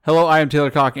Hello, I am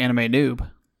Taylor Cock, anime noob.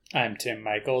 I'm Tim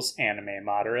Michaels, anime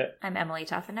moderate. I'm Emily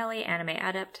Toffanelli, anime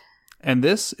adept. And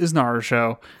this is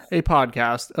Naruto, a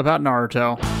podcast about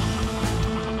Naruto.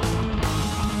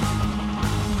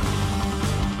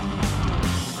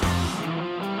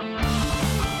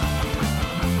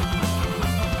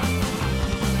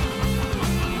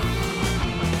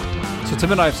 So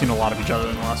Tim and I have seen a lot of each other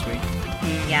in the last week.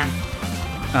 Yeah.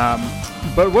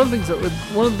 But one of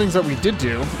the things that we did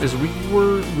do is we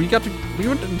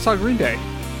went and saw Green Day.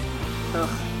 Ugh.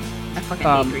 I fucking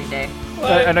hate Green Day.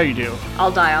 I know you do.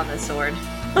 I'll die on this sword.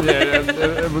 But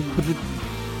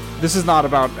this is not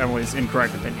about Emily's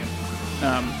incorrect opinion.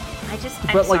 I'm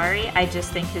sorry. I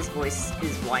just think his voice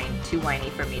is too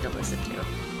whiny for me to listen to.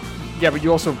 Yeah, but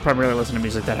you also primarily listen to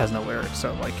music that has no lyrics,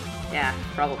 so like. Yeah,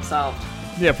 problem solved.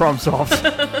 Yeah, problem solved.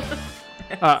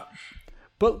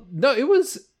 But no, it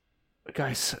was,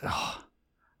 guys.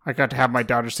 I got to have my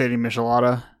Dodger Stadium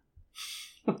Michelada,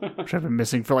 which I've been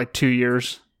missing for like 2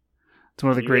 years. It's one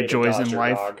of the great joys in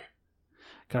life.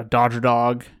 Got a Dodger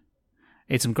dog.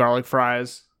 Ate some garlic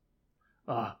fries.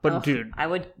 Dude, I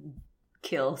would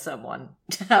kill someone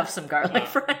to have some garlic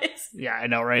fries. Yeah, I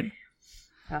know, right?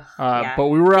 Yeah. But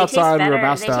we were outside. We were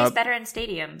masked up. They taste better in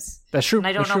stadiums. That's true. And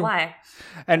I don't know why.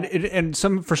 And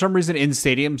for some reason in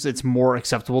stadiums, it's more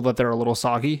acceptable that they're a little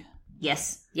soggy.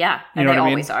 Yes. Yeah. You know what I mean?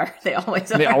 Always are. They always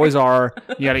are. They always are.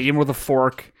 You got to eat them with a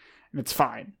fork, and it's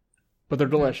fine. But they're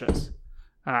delicious.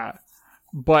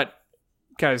 But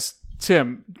guys,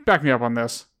 Tim, back me up on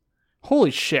this.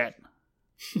 Holy shit!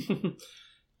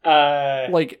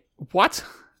 Like what?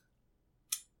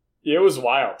 It was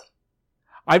wild.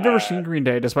 I've never seen Green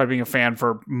Day, despite being a fan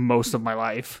for most of my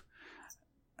life.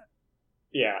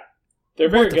 Yeah, they're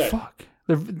very good. Fuck?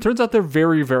 It turns out they're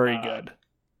very, very good.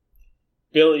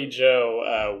 Billy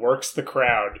Joe works the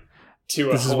crowd to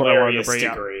a hilarious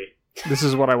degree. This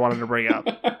is what I wanted to bring up.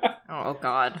 Oh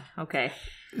God. Okay.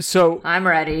 So I'm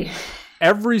ready.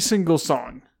 Every single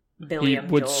song,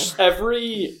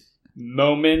 every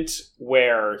moment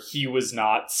where he was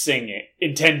not singing,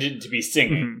 intended to be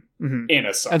singing in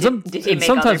a song, and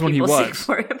sometimes when he was,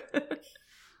 for him?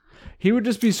 he would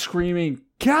just be screaming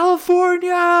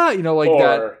California, like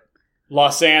that.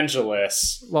 Los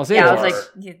Angeles. Yeah, I was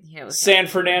like, San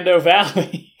Fernando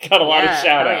Valley got a lot of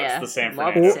shout outs. Yeah. The San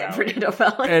Fernando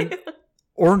Valley. And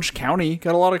Orange County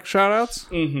got a lot of shout outs.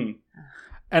 Mm-hmm.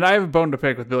 And I have a bone to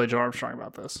pick with Billy Joe Armstrong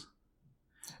about this.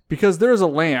 Because there is a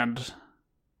land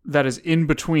that is in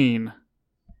between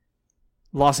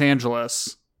Los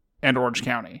Angeles and Orange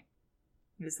County.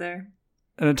 Is there?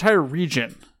 An entire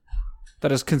region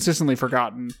that is consistently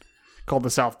forgotten called the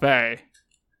South Bay.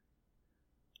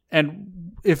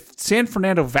 And if San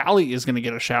Fernando Valley is going to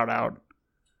get a shout out,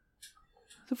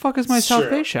 the fuck is my South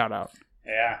Bay shout out?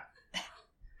 Yeah.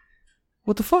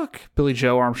 What the fuck, Billy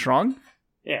Joe Armstrong?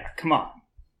 Yeah, come on.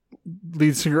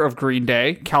 Lead singer of Green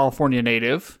Day, California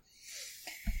native.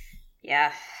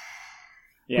 Yeah.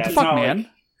 Yeah, what the fuck, man?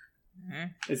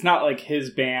 It's not like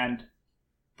his band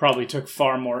probably took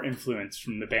far more influence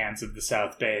from the bands of the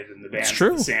South Bay than the bands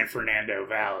of the San Fernando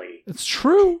Valley. It's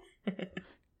true.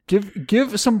 Give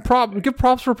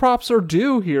props where props are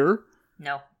due here.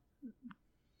 No.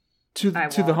 To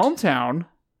the hometown.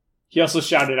 He also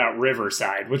shouted out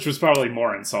Riverside, which was probably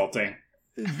more insulting.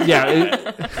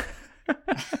 Yeah.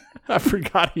 I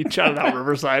forgot he shouted out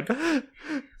Riverside.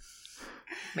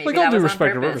 Maybe all due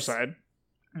respect to Riverside.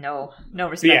 No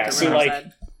respect to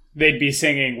Riverside. They'd be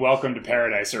singing Welcome to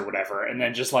Paradise or whatever, and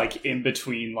then just in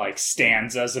between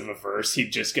stanzas of a verse,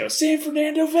 he'd just go, San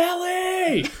Fernando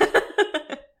Valley!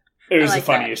 It was the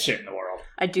funniest shit in the world.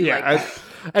 I do like that.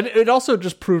 And it also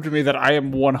just proved to me that I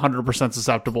am 100%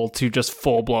 susceptible to just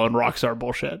full-blown rockstar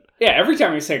bullshit. Yeah, every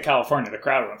time we say California, the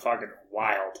crowd went fucking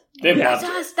wild. That's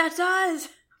us! That's us!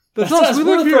 That's us! We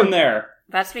live from there!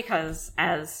 That's because,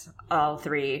 as all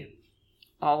three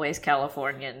always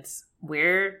Californians,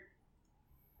 we're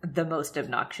the most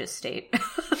obnoxious state.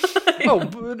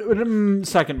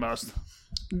 Second most.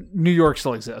 New York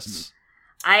still exists.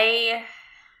 I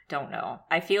don't know.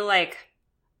 I feel like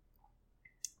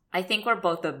I think we're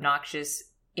both obnoxious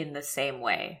in the same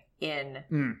way,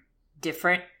 in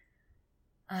different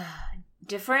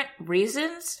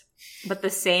reasons, but the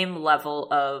same level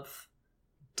of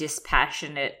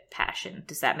dispassionate passion.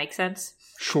 Does that make sense?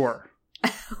 Sure.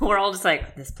 We're all just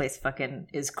like, this place fucking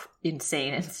is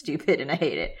insane and stupid and I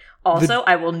hate it. Also,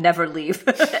 I will never leave.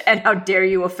 And how dare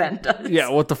you offend us? Yeah,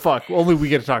 what the fuck? Only we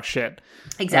get to talk shit.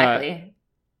 Exactly.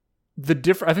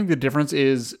 I think the difference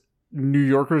is New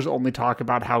Yorkers only talk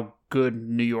about how good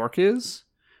New York is,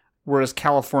 whereas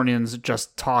Californians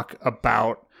just talk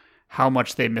about how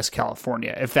much they miss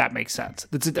California, if that makes sense.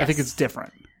 I think it's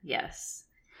different. Yes.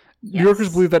 New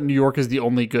Yorkers believe that New York is the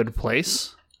only good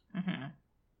place,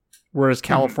 whereas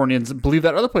Californians believe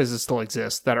that other places still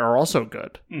exist that are also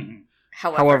good.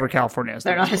 However, California is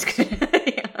they're not as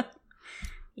good.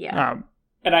 Yeah.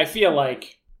 And I feel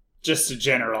like, just to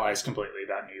generalize completely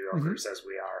about New Yorkers as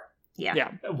we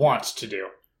are, want to do.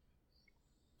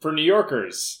 For New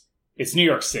Yorkers, it's New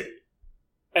York City.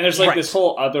 And there's like this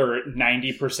whole other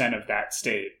 90% of that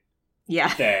state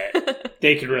that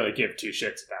they could really give two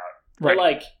shits about. But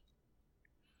like,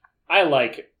 I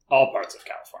like all parts of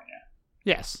California.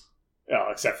 Yes. Well,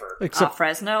 except for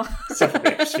Fresno. Except for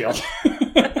Bakersfield.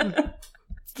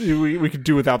 we could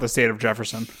do without the state of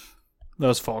Jefferson.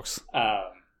 Those folks.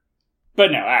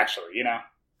 But no, actually, you know?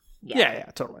 Yeah,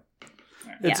 totally.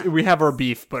 We have our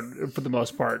beef, but for the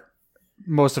most part,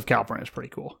 most of California is pretty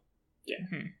cool. Yeah.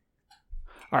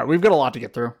 All right, we've got a lot to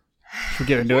get through. Should we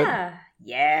get into it?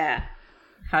 Yeah.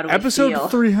 How do we Episode feel?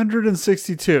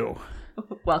 362.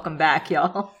 Welcome back,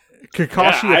 y'all.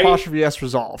 Kakashi apostrophe S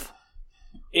resolve.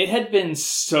 It had been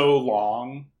so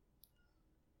long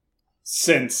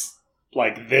since,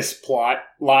 like, this plot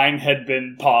line had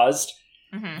been paused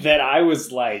that I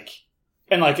was like,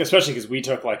 and like, especially because we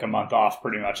took like a month off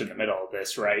pretty much in the middle of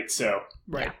this, right? So,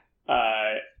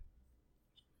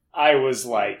 I was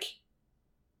like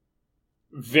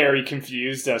very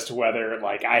confused as to whether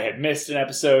like I had missed an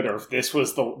episode or if this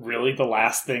was really the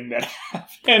last thing that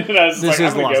happened. And I was like,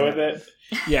 I'm gonna go with it.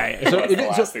 Yeah. So the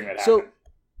last thing that happened.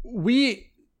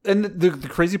 And the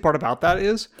crazy part about that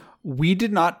is we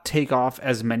did not take off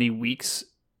as many weeks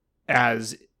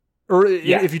as, or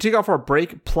if you take off our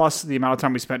break plus the amount of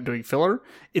time we spent doing filler,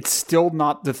 it's still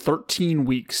not the 13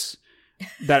 weeks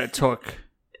that it took.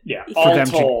 Yeah,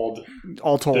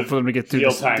 all told for them to get through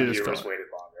this time viewers waited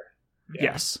longer. Yeah.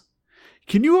 Yes.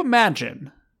 Can you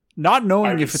imagine not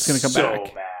knowing if it's going to come back?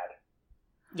 So mad.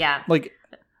 Yeah. Like.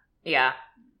 Yeah.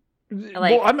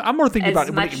 Like, well, I'm more thinking about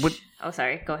it.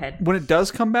 Sorry. Go ahead. When it does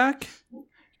come back,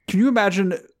 can you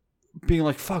imagine being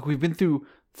like, "Fuck, we've been through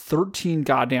 13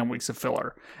 goddamn weeks of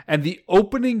filler," and the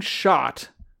opening shot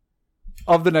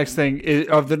of the next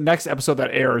episode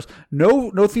that airs, no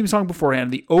theme song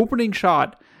beforehand. The opening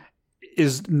shot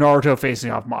is Naruto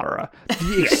facing off Madara.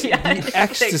 The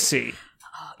ecstasy.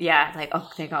 Like, oh,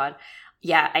 thank God.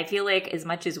 Yeah, I feel like as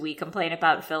much as we complain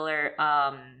about filler,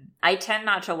 I tend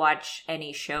not to watch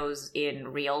any shows in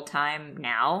real time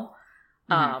now.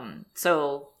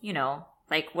 So, you know,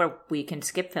 like where we can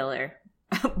skip filler.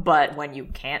 But when you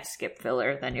can't skip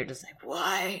filler, then you're just like,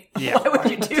 why? Yeah. Why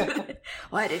would you do this?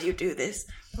 Why did you do this?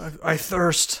 I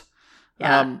thirst.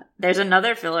 Yeah. There's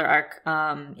another filler arc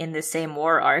in the same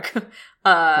war arc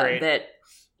that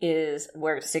is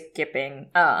we're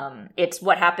skipping. It's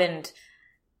what happened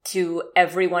to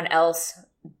everyone else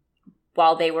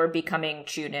while they were becoming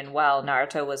Chunin while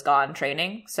Naruto was gone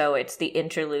training. So it's the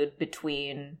interlude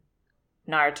between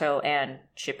Naruto and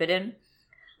Shippuden,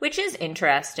 which is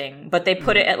interesting, but they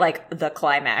put it at like the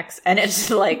climax, and it's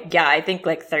like, I think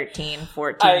like 13,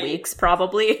 14 weeks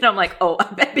probably. And I'm like, oh,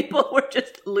 I bet people were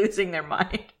just losing their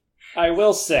mind. I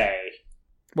will say,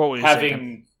 what was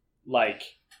having like,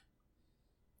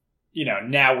 you know,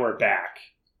 now we're back.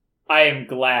 I am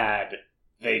glad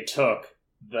they took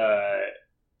the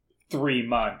 3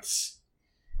 months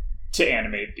to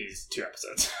animate these 2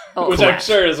 episodes, which I'm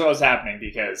sure is what was happening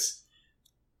because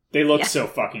they look so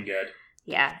fucking good.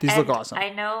 Yeah. These look awesome. I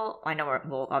know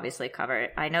we'll obviously cover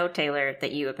it. I know, Taylor,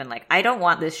 that you have been like, I don't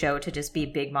want this show to just be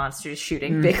big monsters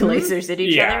shooting big lasers at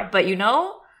each other. But you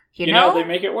know, they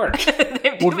make it work.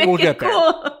 We'll get there.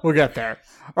 We'll get there.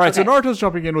 All right, so Naruto's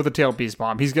jumping in with a tail beast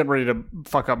bomb. He's getting ready to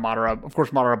fuck up Madara. Of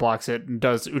course, Madara blocks it and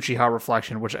does Uchiha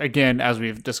Reflection, which, again, as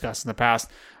we've discussed in the past,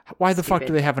 why the fuck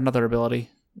do they have another ability?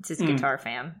 It's his guitar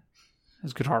fan.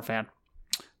 His guitar fan.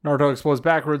 Naruto explodes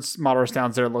backwards. Madara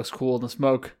stands there, looks cool in the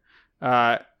smoke.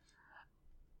 Madara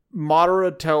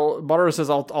says,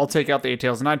 "I'll take out the 8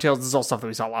 tails and 9 tails." This is all stuff that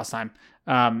we saw last time.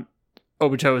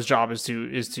 Obito's job is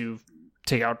to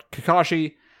take out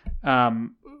Kakashi.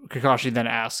 Kakashi then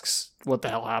asks what the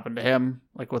hell happened to him.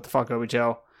 Like, what the fuck,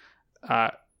 Obito?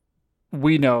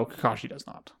 We know Kakashi does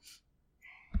not.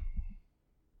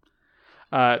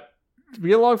 We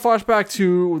get a long flashback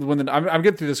to when I'm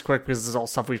getting through this quick because this is all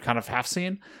stuff we've kind of half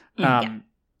seen.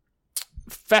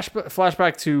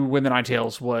 Flashback to when the Nine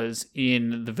Tails was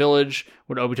in the village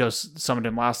when Obito summoned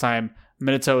him last time.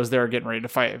 Minato is there getting ready to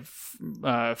fight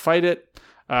it.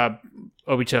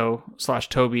 Obito /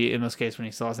 Toby, in this case when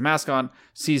he still has the mask on,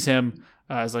 sees him.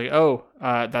 Is like, oh,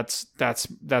 that's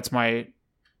my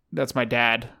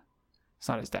dad. It's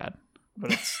not his dad,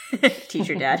 but it's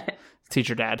teacher dad.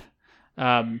 Teacher dad.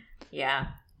 Yeah.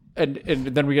 And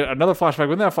then we get another flashback.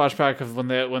 Within that flashback of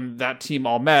when that team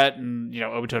all met, and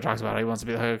Obito talks about how he wants to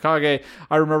be the Hokage.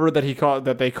 I remember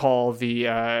that they call the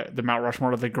Mount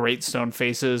Rushmore the Great Stone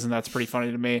Faces, and that's pretty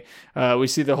funny to me. We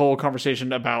see the whole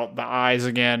conversation about the eyes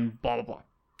again. Blah blah blah.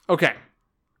 Okay,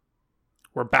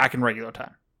 we're back in regular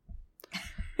time.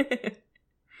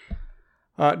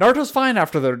 Naruto's fine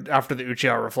after the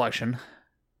Uchiha reflection.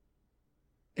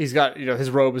 He's got his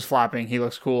robe is flapping. He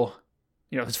looks cool.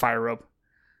 His fire robe.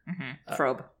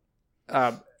 Probe.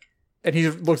 And he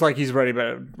looks like he's ready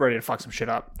to fuck some shit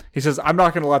up. He says, "I'm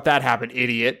not going to let that happen,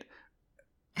 idiot."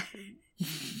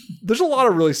 There's a lot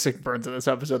of really sick burns in this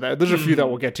episode. There's a few that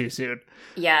we'll get to soon.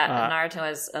 Yeah, Naruto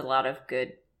has a lot of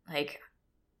good,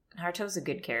 Naruto's a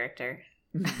good character.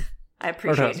 I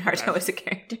appreciate Naruto as a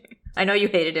character. I know you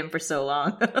hated him for so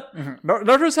long.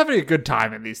 Naruto's having a good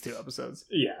time in these 2 episodes.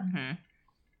 Yeah.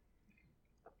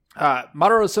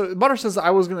 Madara says, I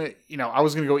was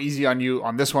gonna go easy on you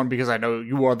on this one because I know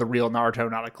you are the real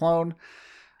Naruto, not a clone.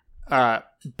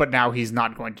 But now he's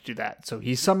not going to do that. So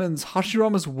he summons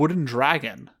Hashirama's wooden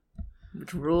dragon.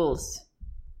 Which rules.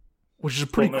 Which is a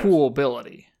pretty cool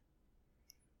ability.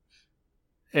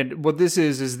 And what this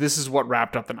is what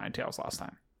wrapped up the Nine Tails last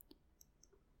time.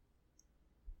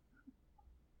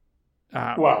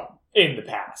 Well, in the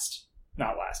past,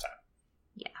 not last time.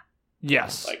 Yeah.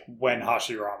 Yes. Like when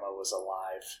Hashirama was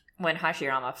alive. When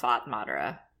Hashirama fought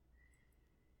Madara.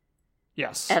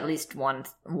 Yes. At least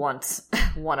once,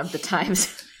 one of the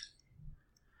times.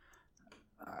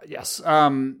 Yes.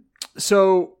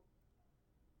 So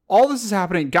all this is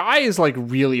happening. Guy is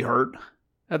really hurt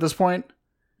at this point.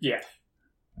 Yeah.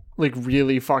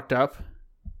 Really fucked up.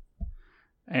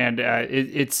 And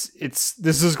this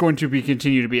is going to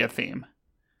continue to be a theme.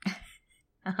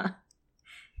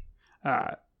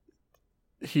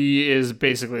 He is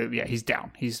basically, he's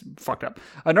down. He's fucked up.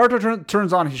 Naruto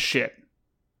turns on his shit.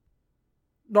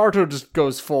 Naruto just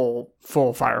goes full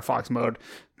Firefox mode.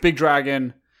 Big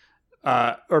dragon,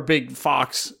 or Big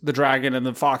Fox, the dragon, and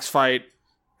the fox fight.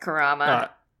 Kurama.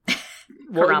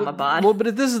 Kurama bod. Well,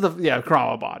 but this is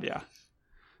Kurama bod, yeah.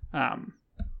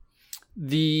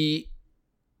 The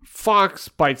fox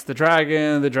bites the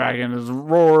dragon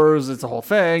roars, it's a whole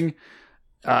thing.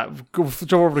 Go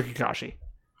over to Kakashi.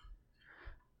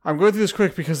 I'm going through this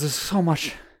quick because there's so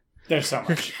much. There's so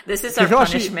much. This is our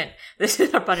punishment.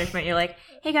 You're like,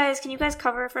 hey guys, can you guys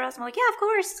cover it for us? I'm like, yeah, of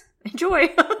course. Enjoy.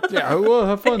 Yeah, well,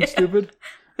 have fun, stupid.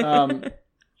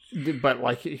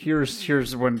 But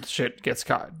here's when shit gets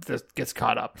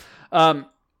caught up.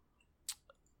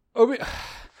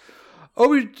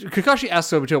 Kakashi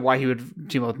asks Obito why he would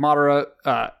team up with Madara.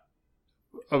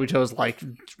 Obito's like,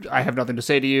 I have nothing to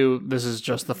say to you. This is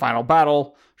just the final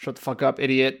battle. Shut the fuck up,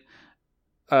 idiot.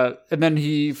 And then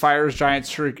he fires giant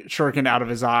shuriken out of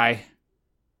his eye.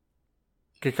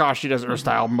 Kakashi does her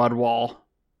style mud wall.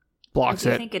 Blocks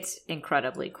it. I think it's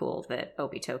incredibly cool that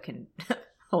Obito can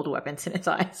hold weapons in his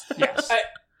eyes. Yes.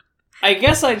 I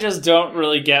guess I just don't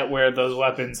really get where those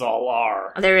weapons all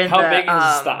are. They're in How big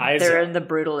is the eyes? They're in the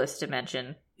brutalist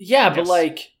dimension. Yeah, but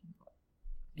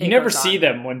you never see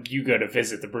them when you go to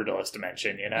visit the brutalist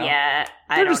dimension, Yeah,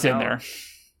 they're just in there.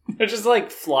 They're just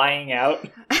flying out.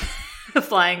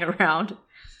 Flying around.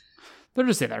 They're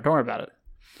just in there. Don't worry about it.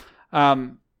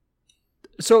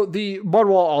 So the mud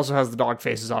wall also has the dog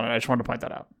faces on it. I just wanted to point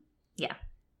that out. Yeah.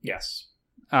 Yes.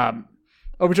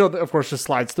 Obito, of course, just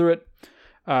slides through it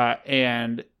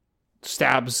and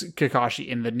stabs Kakashi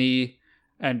in the knee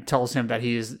and tells him that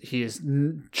he is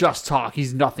just talk.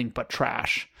 He's nothing but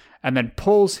trash. And then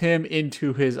pulls him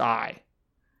into his eye.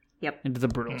 Yep. Into the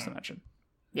brutalist dimension.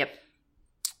 Yep.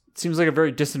 It seems like a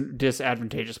very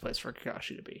disadvantageous place for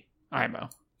Kakashi to be. IMO.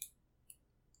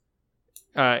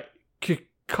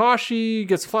 Kakashi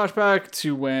gets a flashback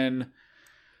to when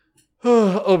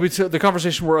Obito, the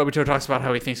conversation where Obito talks about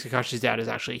how he thinks Kakashi's dad is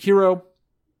actually a hero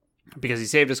because he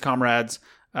saved his comrades.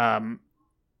 And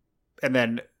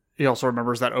then he also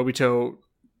remembers that Obito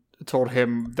told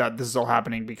him that this is all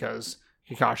happening because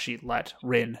Kakashi let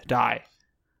Rin die.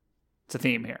 It's a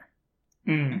theme here.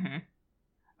 Mm-hmm.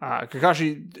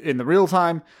 Kakashi, in the real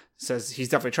time, says he's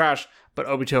definitely trash, but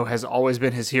Obito has always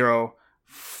been his hero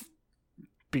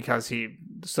because he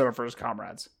stood up for his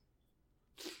comrades.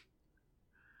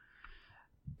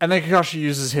 And then Kakashi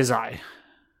uses his eye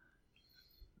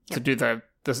to do the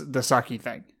Saki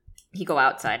thing. He go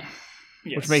outside.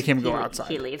 Yes. Which make him go outside.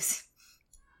 He leaves.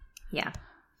 Yeah.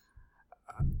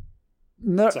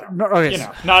 Not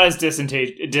as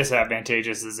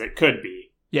disadvantageous as it could be.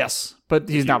 Yes, but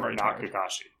he's not very not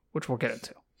Kakashi, which we'll get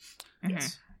into. Mm-hmm.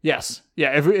 Yes,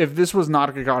 yeah. If this was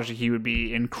not Kakashi, he would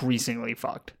be increasingly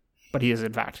fucked. but he is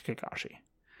in fact Kakashi.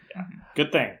 Yeah,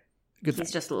 good thing.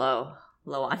 He's just low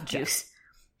on juice.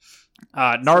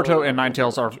 Naruto and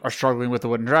Ninetales are struggling with the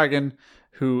wooden dragon,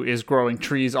 who is growing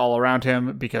trees all around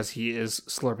him because he is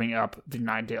slurping up the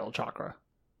Nine-Tailed chakra.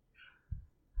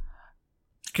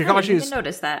 Kakashi didn't even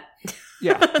notice that.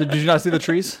 Yeah. Did you not see the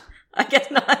trees? I guess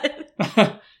not.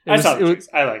 I saw the trees.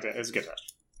 I liked it. It was a good touch.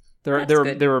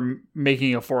 They were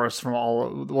making a forest from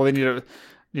all. Well, they need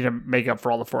to make up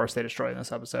for all the forests they destroyed in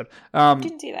this episode.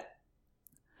 Didn't see that.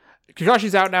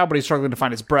 Kakashi's out now, but he's struggling to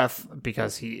find his breath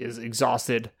because he is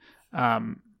exhausted.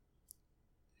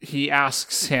 He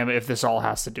asks him if this all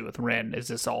has to do with Rin. Is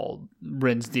this all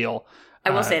Rin's deal? I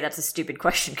will say that's a stupid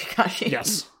question, Kakashi.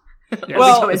 Yes.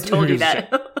 Well, always told you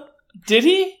that. Did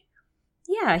he?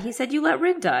 Yeah, he said you let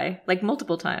Rin die, like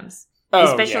multiple times.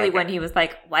 Especially when he was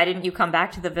like, why didn't you come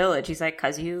back to the village? He's like,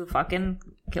 because you fucking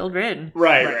killed Rin.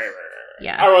 Right.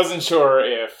 Yeah. I wasn't sure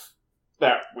if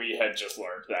that we had just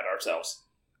learned that ourselves.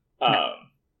 No.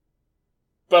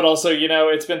 But also,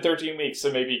 it's been 13 weeks,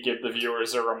 so maybe give the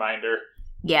viewers a reminder.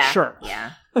 Yeah. Sure.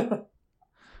 Yeah.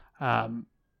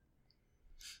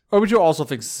 Obito also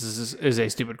thinks this is a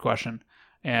stupid question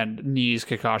and knees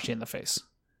Kakashi in the face.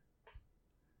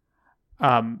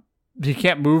 He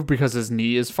can't move because his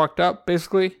knee is fucked up,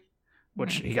 basically,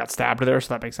 which he got stabbed there,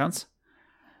 so that makes sense.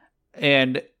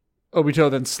 And Obito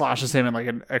then slashes him in like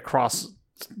an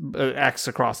X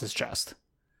across his chest.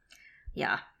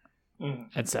 Yeah.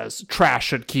 And says, trash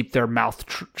should keep their mouth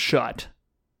shut.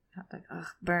 Ugh,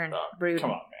 burn. Rude. Come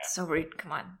on, man. So rude.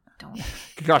 Come on. Don't.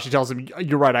 Kakashi tells him,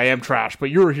 you're right, I am trash, but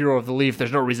you're a hero of the leaf.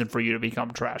 There's no reason for you to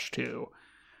become trash, too.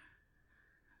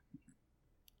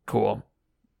 Cool.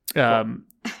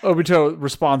 Obito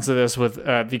responds to this with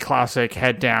the classic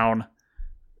head down,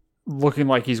 looking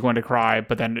like he's going to cry,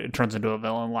 but then it turns into a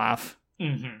villain laugh.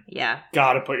 Mm-hmm. Yeah.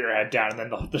 Gotta put your head down, and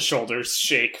then the shoulders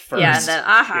shake first. Yeah, and then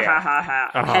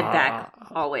head back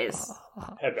always.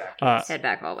 Head back. Head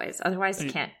back always. Otherwise,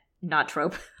 you can't. Not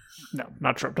trope. No,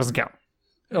 not trope. Doesn't count.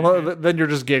 Then you're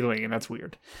just giggling, and that's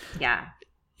weird. Yeah.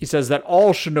 He says that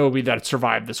all shinobi that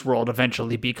survive this world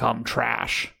eventually become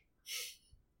trash.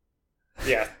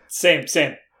 Yeah, same.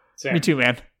 Me too,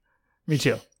 man. Me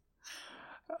too.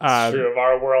 It's true of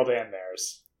our world and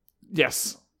theirs.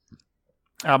 Yes.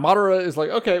 Madara is like,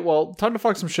 okay, well, time to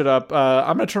fuck some shit up.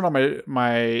 I'm going to turn on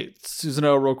my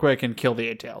Susanoo real quick and kill the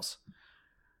Eight Tails.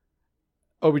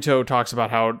 Obito talks about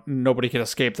how nobody can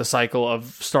escape the cycle of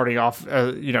starting off,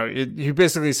 he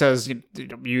basically says you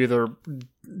either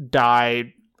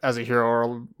die as a hero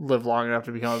or live long enough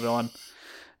to become a villain.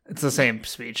 It's the same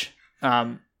speech.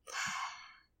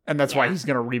 And that's why he's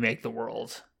going to remake the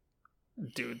world.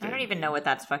 Dude. I don't even know what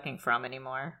that's fucking from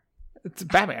anymore. It's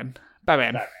Batman.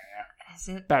 Is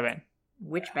it? Batman.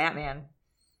 Which Batman?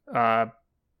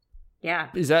 Yeah.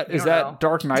 Is that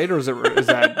Dark Knight or is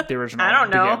that the original? I don't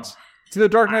know. Begins? It's either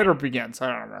Dark Knight or Begins. I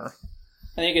don't remember.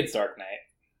 I think it's Dark Knight.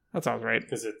 That sounds right.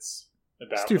 Because it's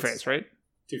about... It's Two-Face, right?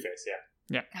 Two-Face,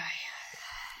 yeah.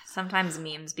 Sometimes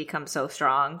memes become so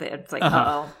strong that it's like,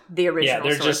 the original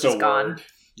they're source just is a gone. word.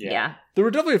 Yeah. There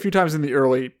were definitely a few times in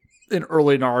early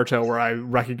Naruto where I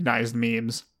recognized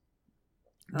memes.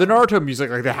 The Naruto music,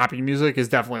 like the happy music, is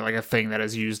definitely like a thing that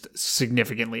is used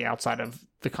significantly outside of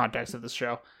the context of this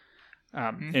show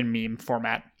in meme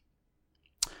format.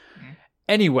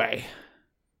 Anyway,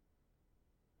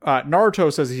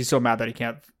 Naruto says he's so mad that he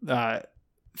can't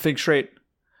think straight.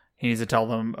 He needs to tell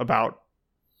them about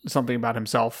something about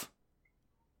himself,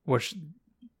 which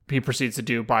he proceeds to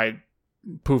do by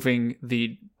poofing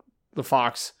the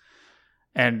fox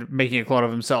and making a clone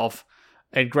of himself,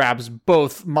 and grabs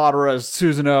both Madara's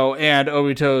Susanoo and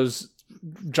Obito's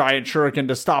giant shuriken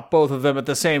to stop both of them at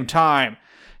the same time.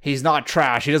 He's not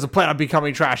trash. He doesn't plan on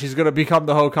becoming trash. He's going to become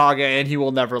the Hokage, and he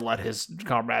will never let his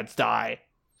comrades die.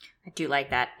 I do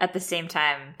like that. At the same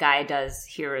time, Guy does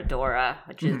Hiradora,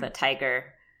 which is the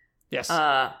tiger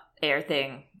air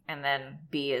thing, and then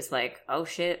B is like, oh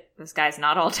shit, this guy's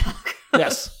not all talk.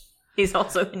 Yes. He's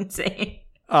also insane.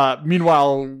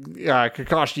 Meanwhile,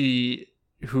 Kakashi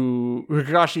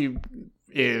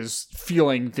is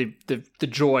feeling the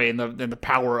joy and the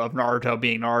power of Naruto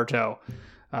being Naruto,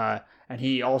 and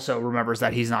he also remembers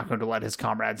that he's not going to let his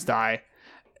comrades die.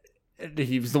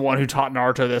 He was the one who taught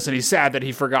Naruto this, and he's sad that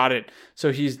he forgot it.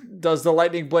 So he does the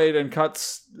lightning blade and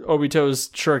cuts Obito's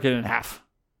shuriken in half.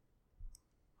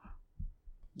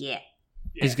 Yeah.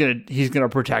 He's gonna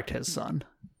protect his son.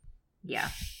 Yeah.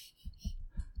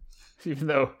 Even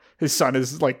though his son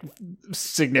is like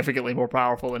significantly more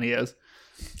powerful than he is.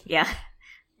 Yeah.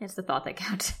 It's the thought that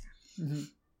counts. Mm-hmm.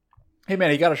 Hey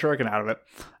man, he got a shuriken out of it.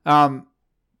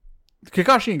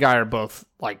 Kakashi and Guy are both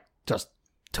like just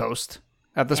toast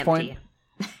at this point.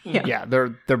 Yeah,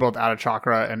 they're both out of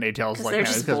chakra, and ATL's like, they're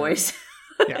just boys.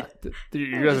 Yeah,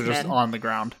 you guys are just on the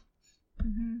ground.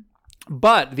 Mm-hmm.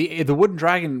 But the wooden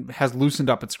dragon has loosened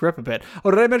up its grip a bit.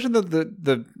 Oh, did I mention that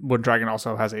the wooden dragon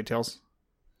also has 8 tails?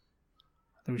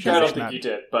 I don't think you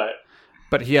did,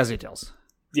 but he has 8 tails.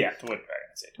 Yeah, the wooden dragon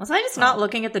has 8 tails. Was I just not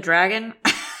looking at the dragon?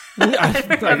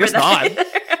 I guess not.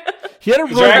 He had a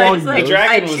really long nose. The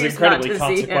dragon was incredibly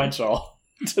consequential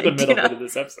to the middle bit of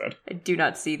this episode. I do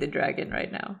not see the dragon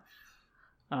right now.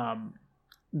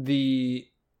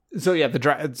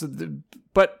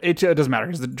 But ATL, it doesn't matter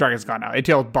because the dragon's gone now.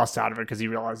 ATL busts out of it because he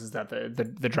realizes that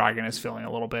the dragon is feeling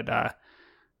a little bit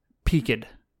peaked,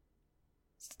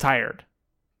 tired,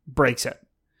 breaks it.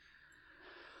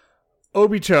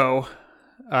 Obito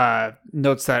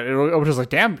notes that Obito's like,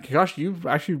 damn, Kakashi, you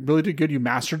actually really did good. You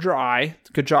mastered your eye.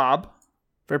 Good job.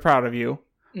 Very proud of you.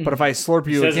 But if I slurp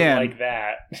you again, like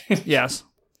that. Yes.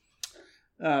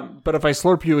 But if I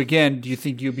slurp you again, do you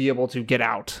think you'll be able to get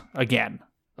out again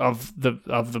of the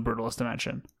brutalist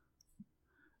dimension?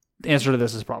 The answer to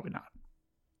this is probably not.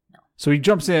 No. So he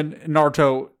jumps in.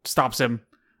 Naruto stops him.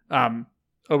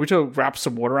 Obito wraps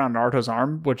some wood around Naruto's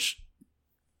arm, which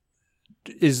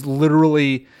is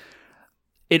literally,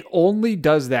 it only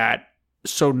does that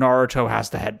so Naruto has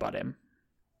to headbutt him.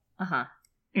 Uh-huh.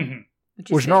 Mm-hmm.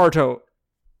 Which Naruto,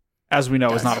 as we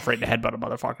know, is not afraid to headbutt a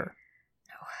motherfucker.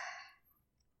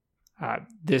 No.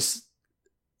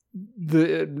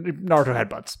 Naruto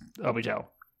headbutts Obito,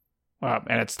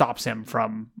 and it stops him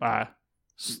from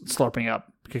slurping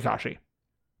up Kakashi.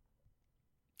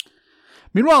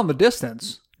 Meanwhile, in the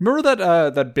distance, remember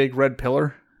that big red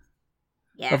pillar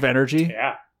of energy?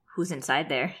 Yeah. Who's inside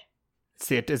there?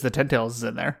 It's the Ten Tails is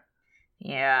in there.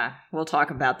 Yeah, we'll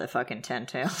talk about the fucking Ten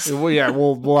Tails. Well, yeah,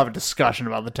 we'll have a discussion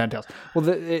about the Ten Tails. Well,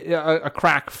 a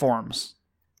crack forms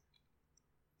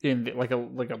in like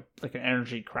an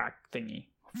energy crack thingy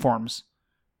forms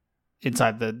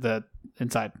inside the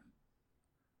inside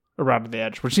around the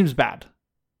edge, which seems bad.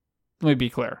 Let me be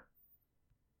clear.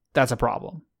 That's a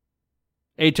problem.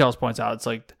 8 Tails points out, it's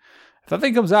like, if that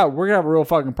thing comes out, we're gonna have a real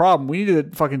fucking problem. We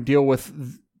need to fucking deal with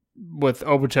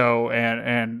Obito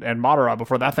and Madara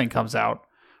before that thing comes out,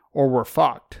 or we're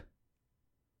fucked.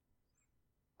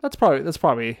 That's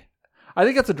probably I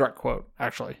think that's a direct quote,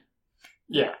 actually.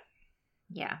 Yeah.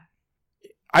 Yeah.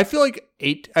 I feel like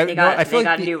they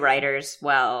got new writers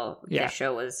while the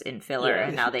show was in filler,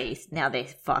 and now they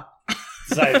fuck.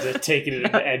 Decided to take it in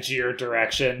an edgier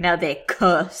direction. Now they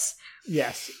cuss.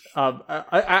 Yes.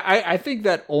 I think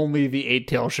that only the 8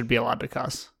 Tails should be allowed to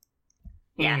cuss.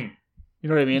 Yeah. Mm. You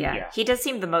know what I mean? Yeah. He does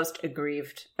seem the most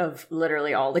aggrieved of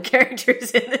literally all the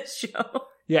characters in this show.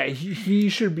 Yeah, he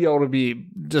should be able to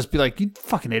just be like, you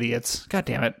fucking idiots. God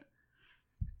damn it.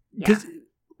 Because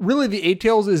really the 8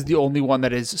 Tails is the only one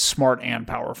that is smart and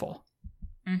powerful.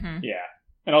 Mm-hmm. Yeah.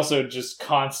 And also just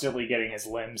constantly getting his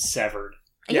limbs severed.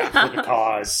 Yeah. For the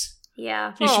cause.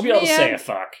 Yeah. He should be able to say a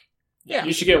fuck. Yeah.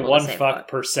 You should get one fuck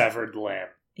per severed limb.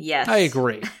 Yes. I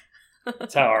agree.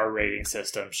 That's how our rating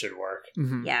system should work.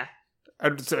 Mm-hmm. Yeah.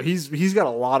 So he's got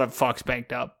a lot of fucks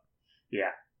banked up.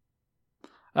 Yeah.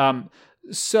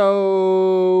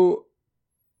 So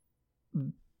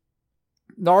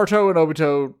Naruto and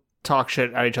Obito talk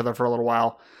shit at each other for a little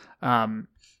while.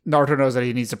 Naruto knows that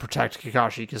he needs to protect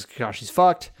Kakashi because Kakashi's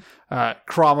fucked.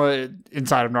 Kurama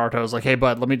inside of Naruto is like, hey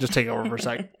bud, let me just take over for a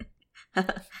sec.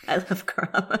 I love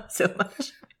Kurama so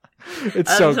much.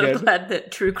 It's so good. I'm so glad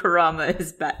that true Kurama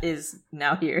is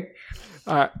now here.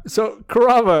 So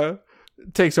Kurama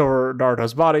takes over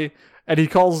Naruto's body, and he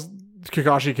calls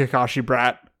Kakashi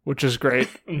brat, which is great.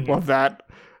 Love that.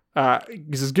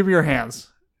 He says, give me your hands.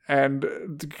 And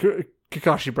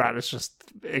Kakashi brat is just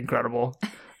incredible.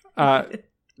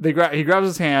 He grabs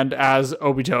his hand as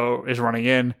Obito is running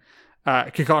in.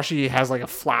 Kakashi has like a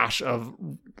flash of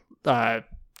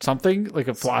something, like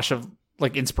a flash of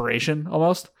like inspiration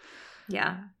almost.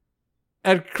 Yeah.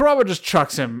 And Kurama just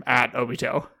chucks him at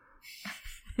Obito.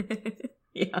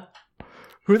 Yeah.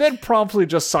 Who then promptly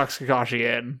just sucks Kakashi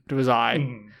in to his eye.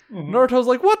 Mm-hmm. Naruto's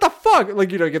like, what the fuck? Like,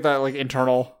 get that like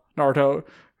internal Naruto.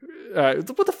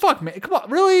 What the fuck, man? Come on,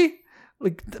 really?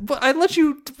 Like, I let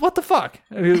you. What the fuck?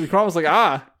 And Kurama's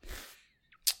like,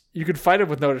 you could fight him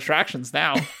with no distractions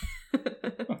now.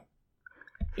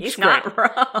 He's not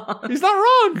wrong. He's not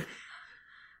wrong.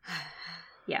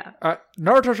 Yeah.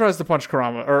 Naruto tries to punch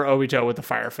Kurama or Obito with the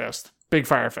fire fist, big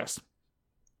fire fist,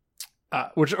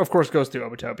 which of course goes to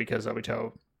Obito because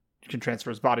Obito can transfer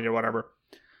his body or whatever.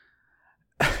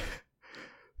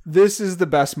 This is the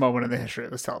best moment in the history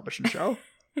of this television show.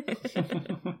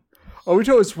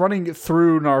 Obito is running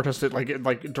through Naruto's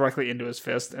like directly into his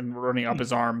fist and running up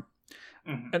his arm.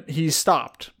 Mm-hmm. And he's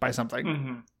stopped by something.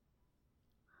 Mm-hmm.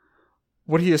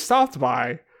 What he is stopped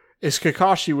by is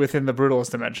Kakashi within the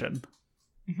Brutalist dimension.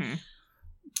 Mm-hmm.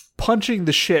 Punching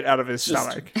the shit out of his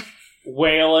stomach.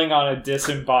 Wailing on a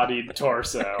disembodied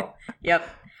torso. Yep.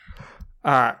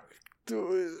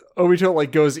 Obito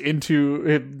like goes into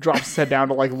it, drops his head down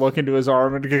to like look into his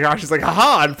arm, and Kakashi's like,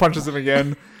 haha, and punches him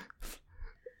again.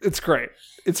 It's great.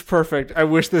 It's perfect. I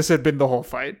wish this had been the whole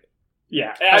fight.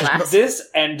 Yeah. This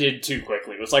ended too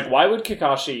quickly. It was like, why would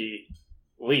Kakashi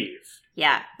leave?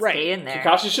 Yeah, stay in there.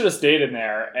 Kakashi should have stayed in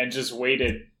there and just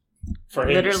waited for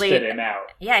him to spit him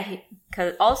out. Yeah,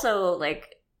 because also,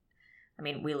 like, I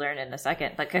mean, we learn in a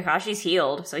second, but Kakashi's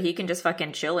healed, so he can just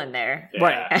fucking chill in there. Yeah.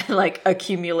 Right. And, like,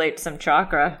 accumulate some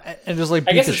chakra. And just, like,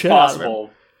 beat I guess the it's shit possible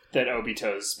that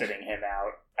Obito's spitting him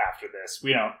out after this.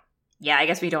 We don't. Yeah, I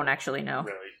guess we don't actually know.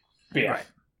 Really. But yeah.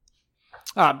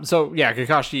 Right. So, yeah,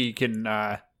 Kakashi can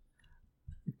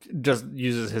just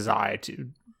uses his eye to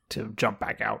jump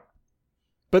back out.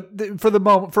 But for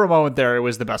a moment there, it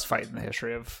was the best fight in the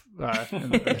history of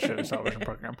the television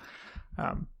program.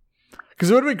 Because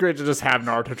it would have been great to just have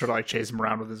Naruto try to like chase him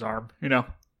around with his arm, you know?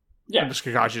 Yeah. And just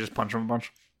Kakashi just punch him a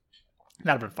bunch.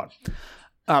 That'd have been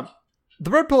fun. The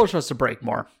red pillar starts to break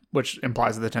more, which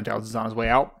implies that the Ten Tails is on his way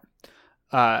out.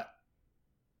 Clone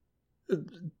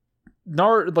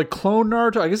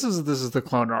Naruto. I guess this is the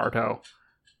clone Naruto,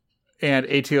 and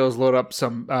ATOs load up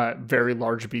some very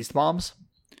large beast bombs.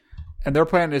 And their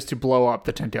plan is to blow up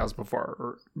the Ten Tails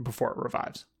before it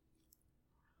revives.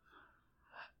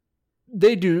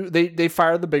 They do. They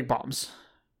fire the big bombs.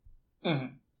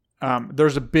 Mm-hmm.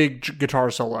 There's a big guitar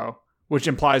solo, which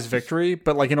implies victory,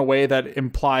 but like in a way that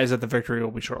implies that the victory will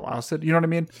be short-lasted. You know what I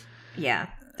mean? Yeah.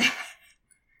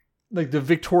 Like the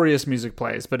victorious music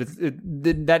plays, but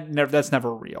that's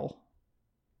never real.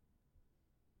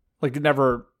 Like it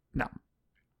never. No.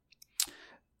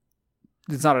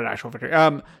 It's not an actual victory.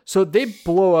 So they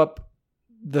blow up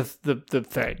the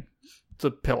thing,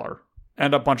 the pillar,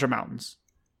 and a bunch of mountains,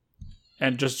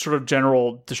 and just sort of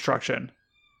general destruction.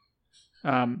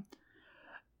 And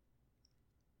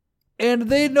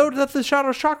they note that the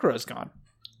Shadow Chakra is gone,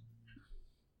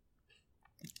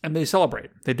 and they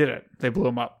celebrate. They did it. They blew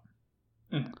him up.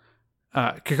 Mm.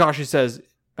 Kakashi says,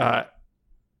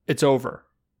 "It's over,"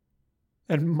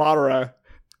 and Madara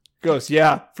goes,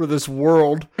 "Yeah, for this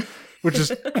world." Which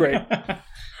is great.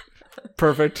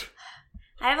 Perfect.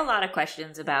 I have a lot of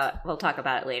questions we'll talk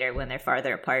about it later when they're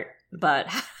farther apart, but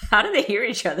how do they hear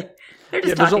each other? They're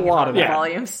just talking about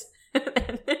volumes.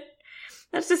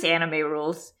 That's just anime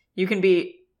rules. You can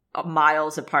be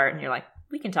miles apart and you're like,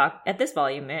 we can talk at this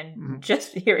volume and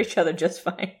just hear each other just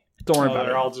fine. Don't worry about it.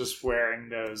 They're all just wearing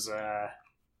those, the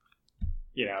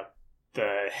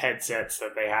headsets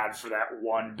that they had for that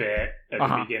one bit at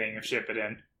the beginning of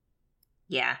Shippuden.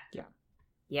 Yeah. Don't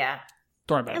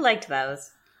worry about it. I liked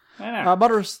those.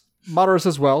 Madara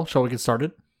says, well, shall we get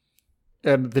started?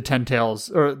 And the Ten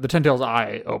Tails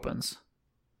eye opens.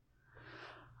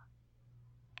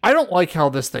 I don't like how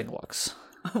this thing looks.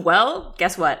 Well,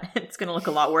 guess what? It's going to look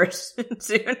a lot worse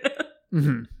soon.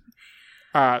 Mm-hmm.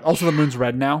 Also, the moon's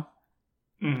red now.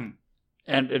 Mm-hmm.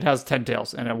 And it has 10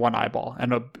 tails and one eyeball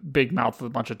and a big mouth with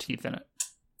a bunch of teeth in it.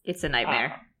 It's a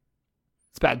nightmare.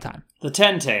 It's bad time. The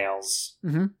 10 tails,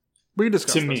 we can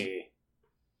discuss to me,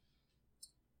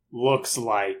 looks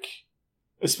like,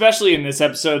 especially in this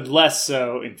episode, less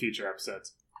so in future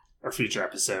episodes, or future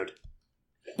episode,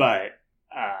 but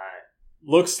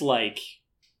looks like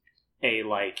a,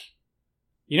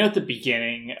 at the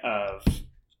beginning of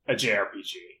a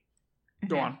JRPG.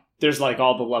 Go on. There's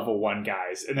all the level 1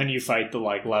 guys, and then you fight the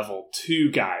level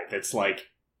 2 guy that's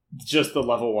just the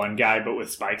level 1 guy but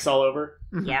with spikes all over.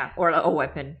 Yeah, or a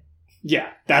weapon. Yeah,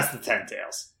 that's the 10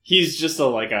 tails. He's just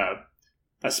a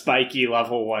spiky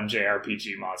level 1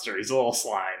 JRPG monster. He's a little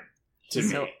slime to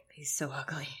me. He's so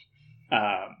ugly.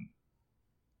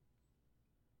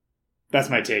 That's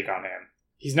my take on him.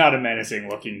 He's not a menacing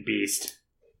looking beast.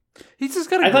 He's just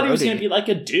got I thought he was going to be like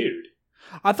a dude.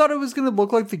 I thought it was going to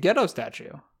look like the Geto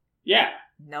statue. Yeah.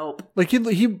 Nope.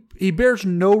 He bears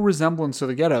no resemblance to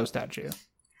the Geto statue.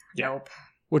 Yeah. Nope.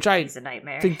 Which He's a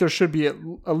nightmare. think there should be at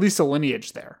least a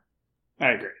lineage there.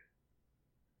 I agree.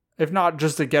 If not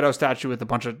just a Geto statue with a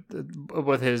bunch of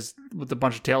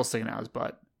tails sticking out his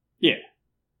butt. Yeah.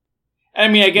 I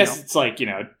mean, I guess it's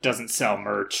it doesn't sell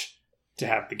merch to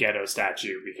have the Geto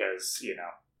statue because,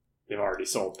 they've already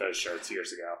sold those shirts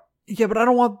years ago. Yeah, but I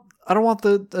don't want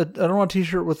a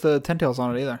t-shirt with the 10 tails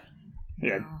on it either.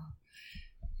 Yeah.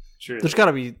 True. There's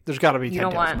gotta be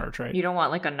 10 Tails merch, right? You don't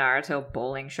want like a Naruto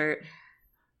bowling shirt?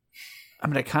 I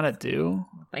mean, I kind of do.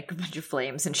 Like a bunch of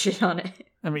flames and shit on it.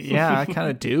 I mean, yeah, I kind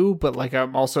of do, but like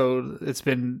I'm also, it's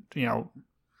been,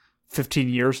 15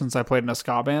 years since I played in a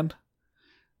ska band,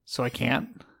 so I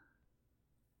can't.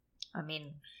 I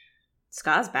mean,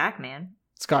 ska's back, man.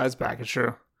 Ska is back, it's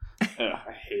true. Ugh,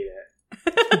 I hate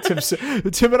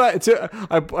it. Tim and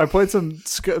I played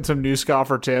some new ska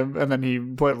for Tim, and then he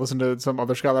listened to some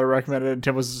other ska that I recommended, and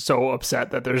Tim was so upset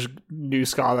that there's new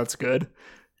ska that's good.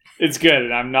 It's good,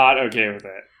 and I'm not okay with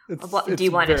it. Do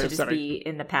you want it to just be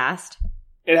in the past?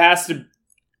 It has to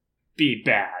be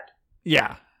bad.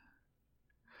 Yeah.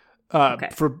 Okay.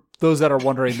 For those that are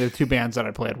wondering, the two bands that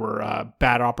I played were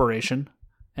Bad Operation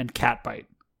and Catbite,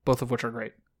 both of which are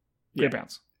great. Great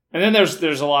bands. And then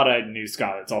there's a lot of new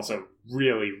ska that's also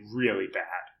really, really bad.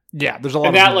 Yeah, there's a lot.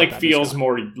 And that really feels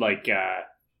more like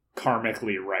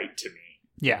karmically right to me.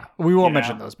 Yeah, we won't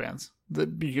mention those bands.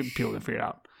 People can figure it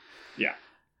out. Yeah.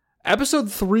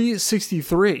 Episode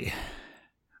 363,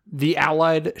 The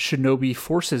Allied Shinobi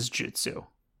Forces Jutsu.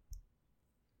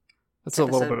 That's a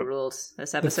little bit of rules.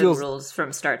 This episode rules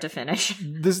from start to finish.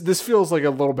 This feels like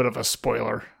a little bit of a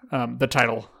spoiler. The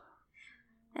title,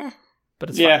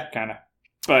 but it's kind of.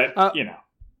 But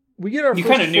we get our. You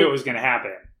kind of knew it was going to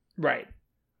happen, right?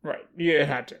 Yeah, it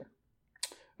had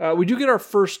to. We do get our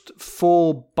first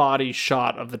full body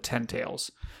shot of the Ten Tails,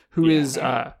 who is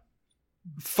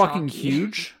fucking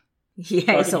huge.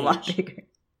 Yeah, he's a lot bigger.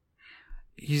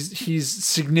 He's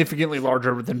significantly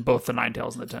larger than both the Nine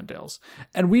Tails and the Ten Tails.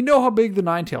 And we know how big the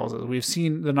Nine Tails is. We've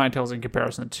seen the Nine Tails in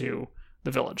comparison to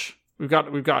the village. We've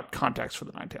got context for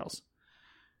the Nine Tails.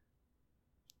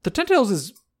 The Ten Tails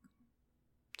is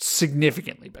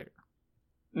significantly bigger.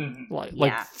 Mm-hmm.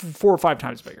 Like 4 or 5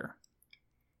 times bigger.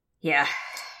 Yeah.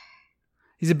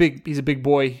 He's a big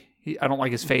boy. I don't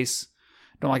like his face.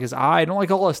 Don't like his eye. I don't like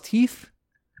all his teeth.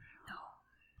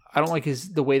 I don't like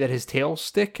the way that his tail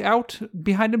stick out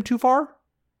behind him too far.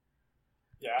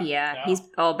 Yeah, no. He's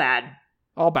all bad.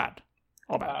 All bad.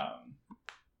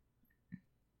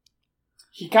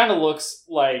 He kind of looks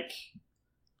like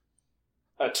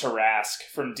a Tarrasque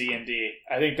from D&D.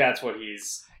 I think that's what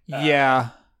he's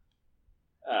modeled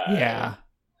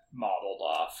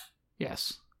off.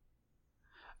 Yes.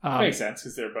 Makes sense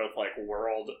because they're both like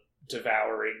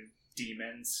world-devouring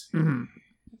demons. Mm-hmm.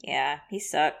 Yeah, he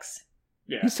sucks.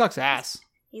 Yeah. He sucks ass.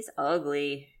 He's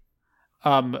ugly.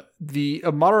 The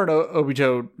Madara and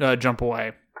Obito jump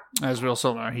away. As we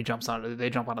also know, they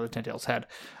jump onto the Ten Tails' head.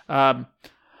 Nine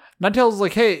Tails is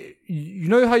like, hey, you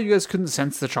know how you guys couldn't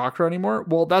sense the chakra anymore?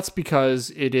 Well, that's because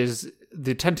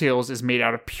the Ten Tails is made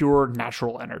out of pure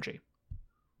natural energy.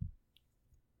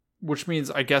 Which means,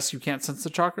 I guess you can't sense the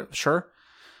chakra? Sure.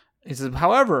 He says,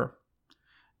 however,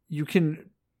 you can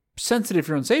sense it if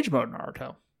you're in Sage Mode,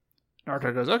 Naruto.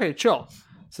 Naruto goes, okay, chill.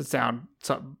 Sits down,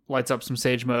 lights up some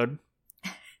Sage Mode.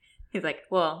 He's like,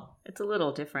 well, it's a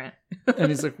little different. And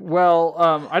he's like, well,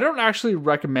 I don't actually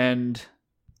recommend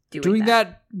doing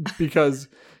that because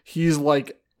he's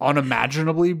like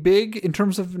unimaginably big in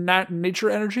terms of nature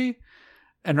energy.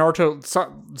 And Naruto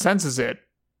senses it,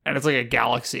 and it's like a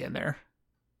galaxy in there.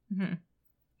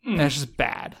 Mm-hmm. And it's just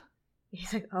bad.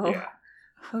 He's like,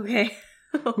 okay.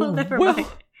 Well, never mind.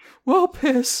 Well,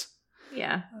 piss.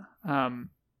 Yeah.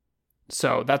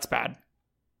 So that's bad.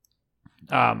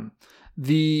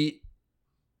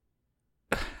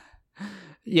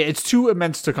 It's too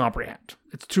immense to comprehend.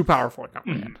 It's too powerful to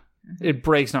comprehend. Mm-hmm. It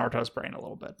breaks Naruto's brain a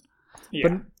little bit. Yeah.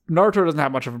 But Naruto doesn't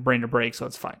have much of a brain to break, so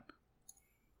it's fine.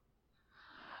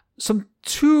 Some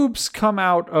tubes come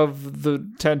out of the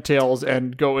Ten Tails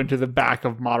and go into the back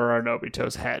of Madara and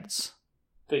Obito's heads.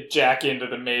 They jack into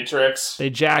the Matrix. They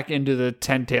jack into the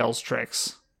Ten Tails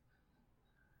tricks.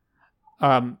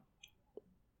 Obito's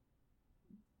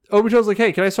like,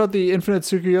 hey, can I start the Infinite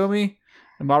Tsukuyomi?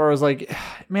 And Madara's like,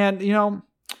 man, I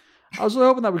was really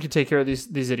hoping that we could take care of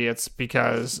these idiots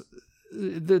because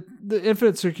the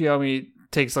Infinite Tsukuyomi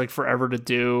takes like forever to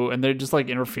do, and they just like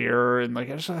interfere and like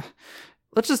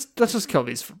let's just kill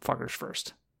these fuckers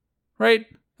first, right?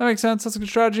 That makes sense. That's a good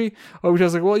strategy.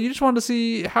 Obito's like, well, you just wanted to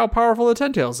see how powerful the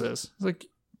Ten Tails is. It's like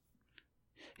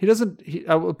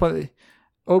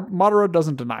Madara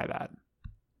doesn't deny that.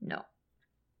 No.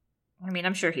 I mean,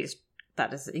 I'm sure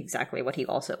that is exactly what he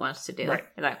also wants to do. Right.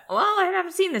 He's like, well, I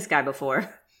haven't seen this guy before.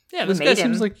 Yeah, this guy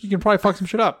seems like he can probably fuck some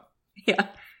shit up. Yeah.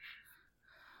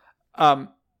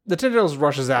 The Ten Tails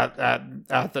rushes at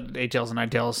the Eight Tails and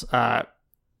Nine Tails.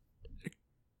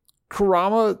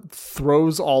 Kurama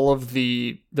throws all of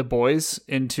the boys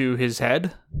into his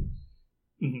head.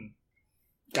 Mm-hmm.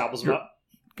 Gobbles them up.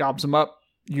 Gobs them up.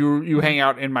 You hang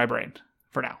out in my brain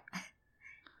for now.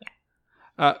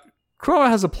 Yeah. Chroma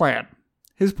has a plan.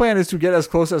 His plan is to get as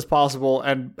close as possible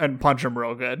and punch him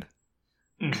real good.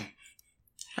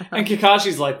 And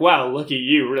Kakashi's like, wow, look at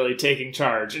you really taking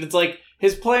charge. And it's like,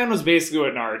 his plan was basically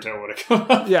what Naruto would have come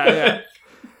up with. Yeah.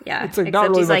 It's like not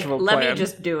really much of a let plan. Me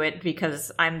just do it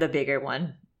because I'm the bigger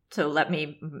one. So let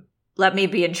me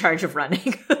be in charge of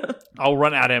running. I'll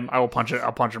run at him. I will punch it.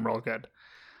 I'll punch him real good.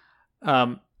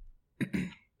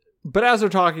 But as they're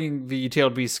talking, the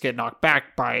tailed beasts get knocked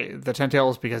back by the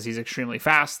Ten-Tails because he's extremely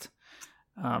fast.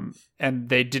 And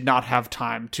they did not have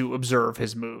time to observe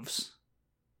his moves.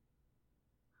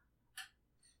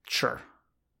 Sure.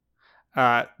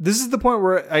 This is the point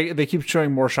where they keep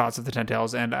showing more shots of the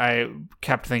Ten-Tails, and I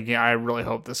kept thinking, I really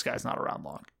hope this guy's not around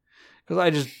long. Because I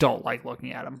just don't like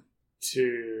looking at him.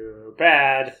 Too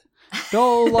bad.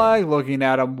 Don't like looking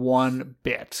at him one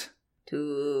bit.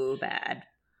 Too bad.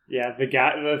 Yeah,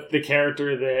 the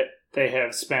character that they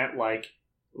have spent, like,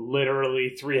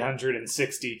 literally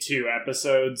 362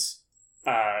 episodes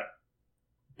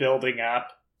building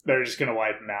up, they're just going to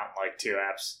wipe him out in, like, 2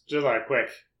 eps. Just like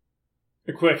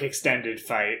a quick extended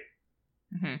fight.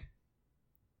 Mm-hmm.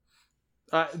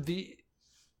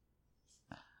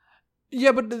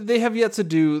 Yeah, but they have yet to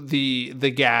do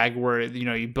the gag where,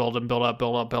 you build him, build up,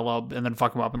 and then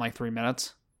fuck him up in like 3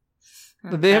 minutes.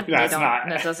 That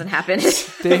doesn't happen.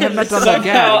 They have not done that gag.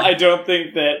 Somehow, I don't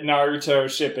think that Naruto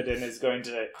Shippuden is going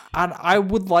to. And I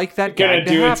would like that gag to happen. Going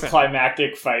to do its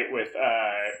climactic fight with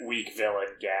weak villain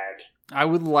gag. I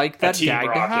would like that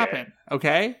gag to happen.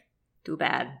 Okay. Too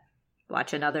bad.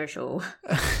 Watch another show.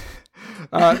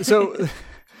 So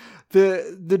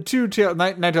the two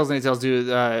Nine-Tails and Eight-Tails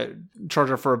do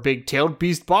charge up for a big tailed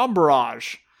beast bomb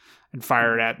barrage and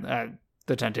fire it at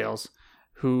the Ten-Tails,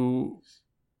 who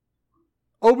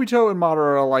Obito and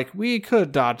Madara are like, we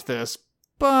could dodge this,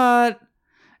 but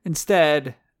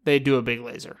instead they do a big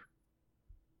laser.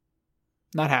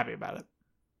 Not happy about it.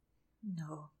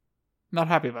 No. Not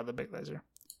happy about the big laser.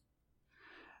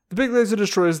 The big laser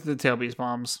destroys the tail beast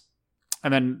bombs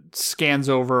and then scans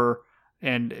over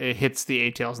and it hits the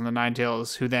Eight-Tails and the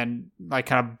Nine-Tails, who then like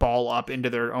kind of ball up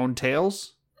into their own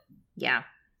tails. Yeah.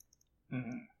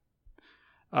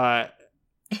 Mm-hmm.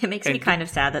 It makes me kind of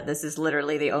sad that this is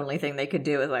literally the only thing they could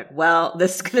do. Is like, well,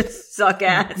 this is gonna suck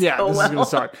ass. Yeah, this is gonna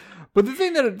suck. But the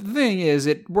thing is,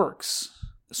 it works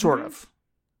sort of.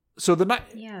 So the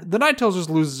Nine-Tails just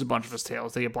loses a bunch of his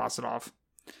tails; they get blasted off.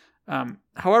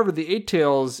 However, the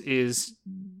Eight-Tails is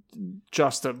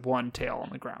just one tail on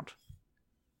the ground.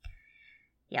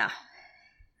 Yeah.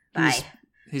 Bye.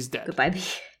 He's dead. Goodbye, B.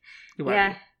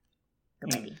 Goodbye,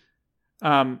 Goodbye,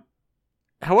 B.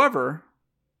 However,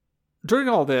 during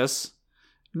all this,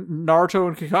 Naruto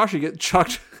and Kakashi get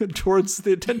chucked towards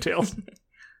the Ten-Tails.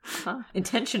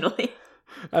 Intentionally.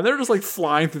 And they're just like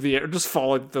flying through the air, just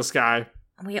falling to the sky.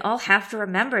 We all have to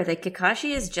remember that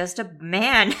Kakashi is just a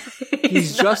man.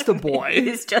 He's just a boy.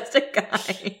 He's just a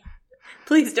guy.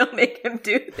 Please don't make him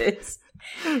do this.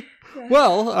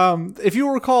 Well, if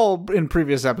you recall in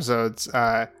previous episodes,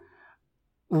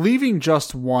 leaving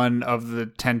just one of the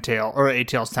Ten-Tail or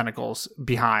Eight-Tails tentacles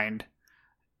behind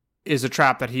is a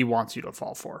trap that he wants you to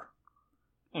fall for.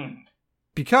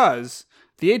 Because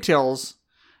the Eight-Tails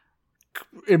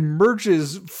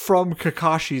emerges from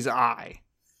Kakashi's eye.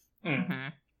 Mm-hmm.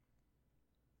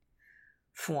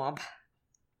 Swamp.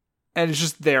 And it's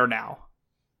just there now.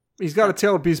 He's got a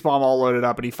tailed beast bomb all loaded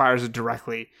up, and he fires it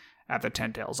directly at the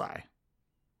Ten-Tails eye.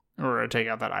 Or take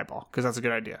out that eyeball, because that's a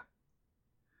good idea.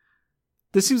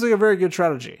 This seems like a very good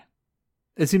strategy.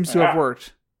 It seems to have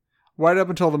worked. Right up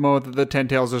until the moment that the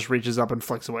Ten-Tails just reaches up and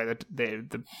flicks away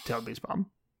the tailed beast bomb.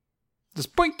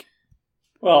 Just boink!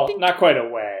 Well, Ding. Not quite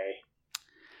away.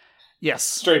 Yes.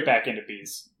 Straight back into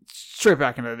bees. Straight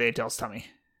back into the Eight-Tails' tummy.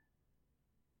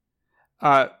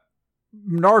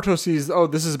 Naruto sees,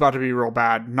 this is about to be real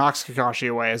bad, knocks Kakashi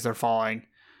away as they're falling,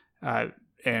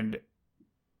 and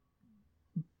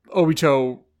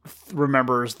Obito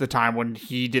remembers the time when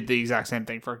he did the exact same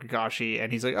thing for Kakashi,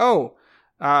 and he's like,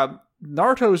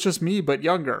 Naruto is just me, but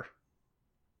younger.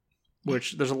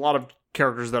 Which, there's a lot of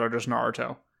characters that are just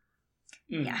Naruto.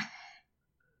 Yeah.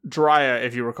 Jiraiya,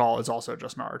 if you recall, is also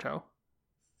just Naruto.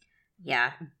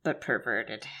 Yeah, but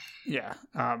perverted. Yeah.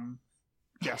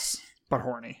 Yes, but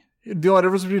horny. The only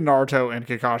difference between Naruto and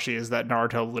Kakashi is that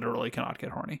Naruto literally cannot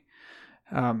get horny.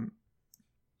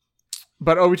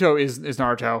 But Obito is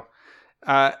Naruto.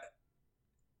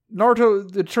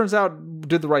 Naruto, it turns out,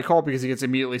 did the right call because he gets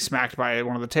immediately smacked by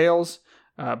one of the tails,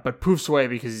 but poofs away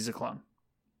because he's a clone.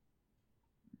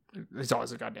 He's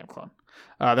always a goddamn clone.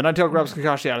 The Nine-Tail grabs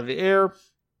Kakashi out of the air,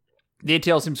 The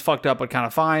 8-tail seems fucked up, but kind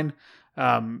of fine.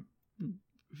 And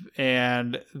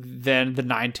then the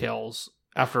 9-tails,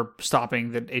 after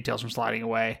stopping the 8-tails from sliding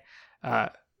away,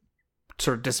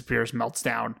 sort of disappears, melts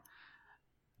down.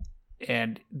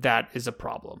 And that is a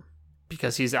problem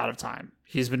because he's out of time.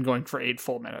 He's been going for 8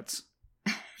 full minutes.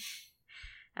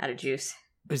 Out of juice.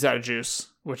 He's out of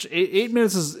juice, which 8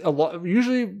 minutes is a lot.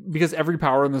 Usually, because every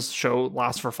power in this show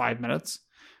lasts for 5 minutes,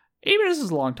 8 minutes is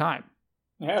a long time.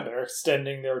 Yeah, they're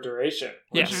extending their duration.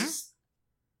 Yes.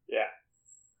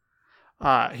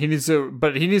 Yeah. He needs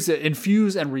to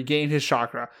infuse and regain his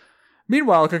chakra.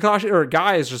 Meanwhile,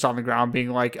 Guy is just on the ground being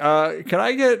like,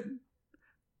 Kakashi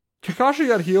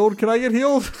got healed. Can I get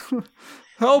healed?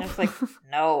 Help. It's like,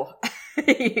 no,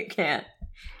 you can't.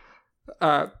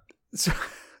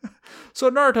 So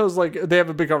Naruto's like, they have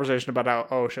a big conversation about how,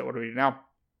 oh shit, what do we do now?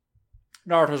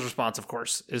 Naruto's response, of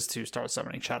course, is to start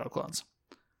summoning shadow clones.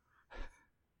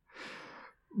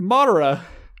 Madara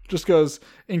just goes,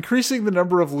 increasing the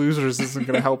number of losers isn't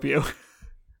going to help you.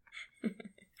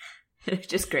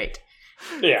 Just great.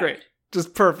 Yeah. Great.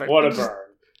 Just perfect. What a burn.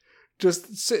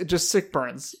 Just sick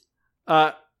burns.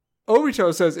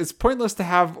 Obito says it's pointless to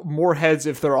have more heads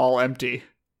if they're all empty.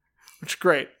 Which,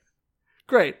 great.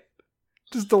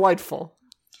 Just delightful.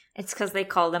 It's because they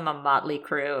call them a motley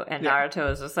crew, and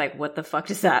Naruto is just like, what the fuck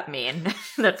does that mean?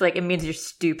 That's like, it means you're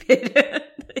stupid.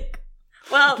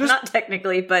 Not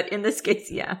technically, but in this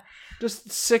case, yeah.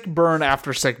 Just sick burn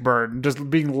after sick burn, just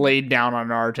being laid down on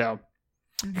Naruto.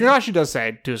 Mm-hmm. Kakashi does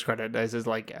say, to his credit, is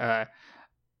like,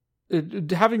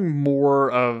 having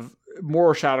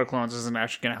more shadow clones isn't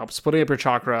actually going to help. Splitting up your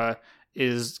chakra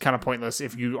is kind of pointless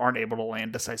if you aren't able to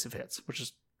land decisive hits, which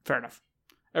is fair enough.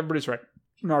 Everybody's right.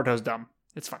 Naruto's dumb.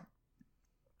 It's fine.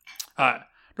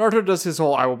 Naruto does his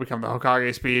whole I will become the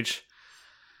Hokage speech.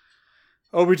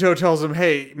 Obito tells him,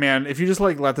 hey, man, if you just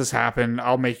let this happen,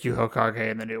 I'll make you Hokage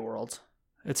in the new world.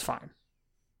 It's fine.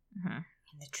 Mm-hmm.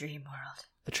 In the dream world.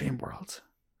 The dream world.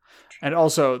 And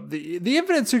also, the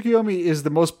Infinite Tsukuyomi is the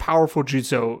most powerful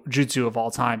jutsu of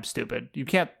all time, stupid. You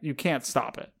can't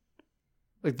stop it.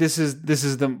 Like, this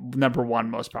is the number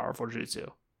one most powerful jutsu.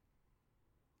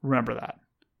 Remember that.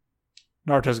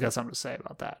 Naruto's got something to say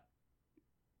about that.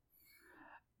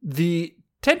 The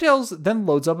 10-tails then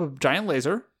loads up a giant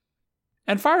laser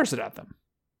and fires it at them.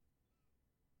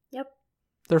 Yep.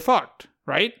 They're fucked,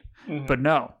 right? Mm-hmm. But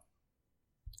no.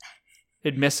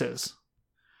 It misses.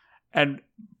 And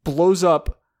blows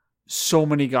up so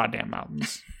many goddamn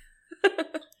mountains.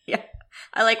 Yeah.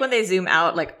 I like when they zoom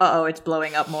out, like, uh-oh, it's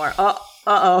blowing up more.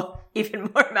 Uh-oh,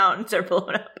 even more mountains are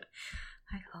blown up.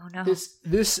 Like, oh no.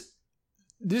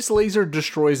 This laser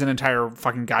destroys an entire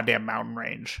fucking goddamn mountain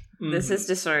range. This has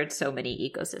destroyed so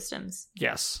many ecosystems.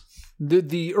 Yes.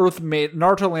 The Earth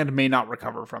Naruto Land may not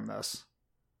recover from this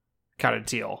kind of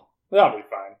deal. That'll be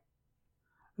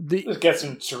fine. Let's get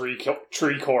some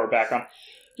tree core back on.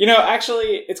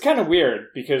 Actually, it's kind of weird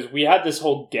because we had this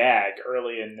whole gag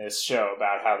early in this show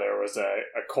about how there was a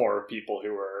core of people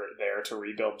who were there to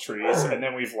rebuild trees, and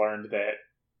then we've learned that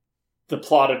the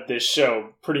plot of this show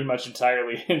pretty much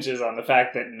entirely hinges on the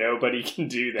fact that nobody can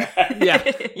do that. Yeah.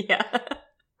 Yeah.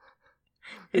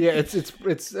 Yeah, it's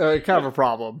kind of a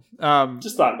problem.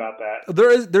 Just thought about that.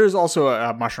 There is also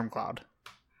a mushroom cloud.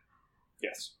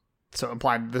 Yes. So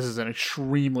implying this is an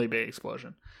extremely big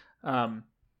explosion. And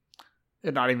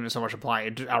not even so much implying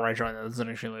it, outright showing that this is an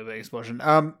extremely big explosion.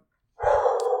 Puppy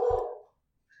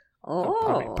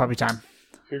time.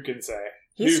 Who can say?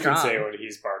 Who can say what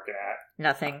he's barking at?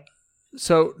 Nothing.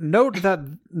 So note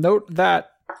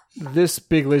that this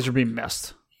big laser beam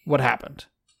missed. What happened?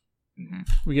 Mm-hmm.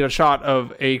 We get a shot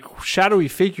of a shadowy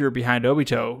figure behind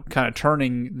Obito, kind of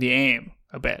turning the aim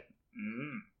a bit.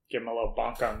 Give him a little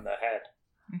bonk on the head.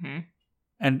 Mm-hmm.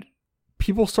 And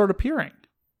people start appearing.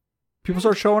 People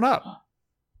start showing up.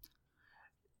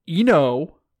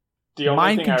 The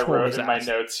only thing I wrote in my ass.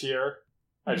 notes here,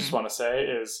 I just want to say,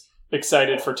 is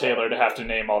excited for Taylor to have to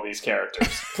name all these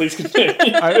characters. Please continue.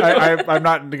 I'm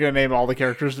not going to name all the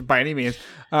characters by any means.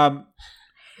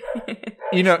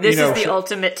 This is the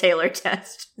ultimate Taylor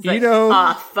test.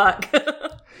 It's fuck.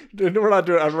 We're not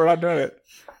doing it.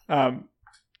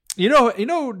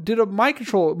 Did a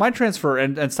mind transfer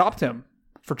and stopped him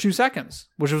for 2 seconds,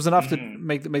 which was enough to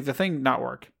make the thing not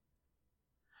work.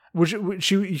 But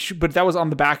that was on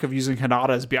the back of using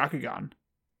Hinata as Byakugan.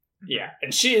 Yeah,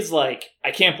 and she is like,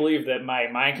 I can't believe that my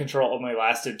mind control only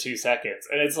lasted 2 seconds.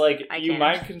 And it's like, you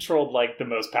mind controlled like the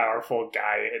most powerful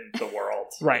guy in the world,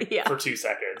 right? For 2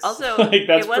 seconds. Also, that's it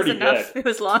was pretty enough. good. It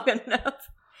was long enough.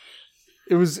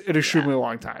 It was an extremely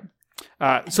long time.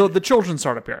 So the children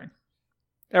start appearing.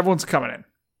 Everyone's coming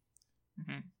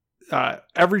in.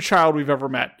 every child we've ever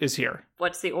met is here.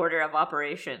 What's the order of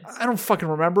operations? I don't fucking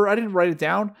remember. I didn't write it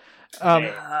down.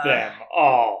 Name them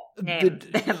all.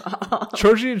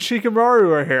 Choji and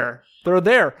Shikamaru are here. They're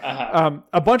there.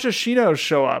 A bunch of Shinos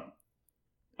show up.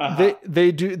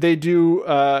 They do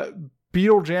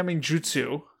beetle jamming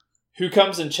jutsu. Who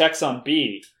comes and checks on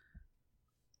B?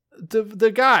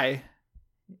 The guy.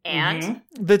 And?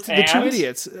 The two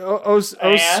idiots.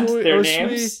 Osui?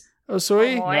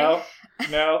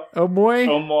 No.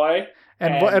 Omoy.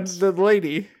 And the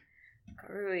lady.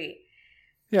 Great.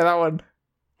 Yeah, that one.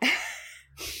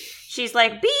 She's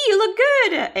like, B, you look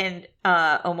good! And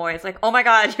Omoy is like, oh my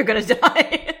god, you're gonna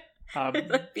die.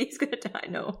 Like, B's gonna die.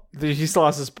 No. He still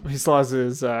has his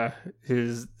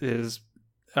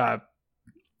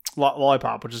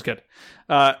lollipop, which is good.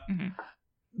 But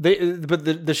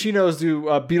the Shinos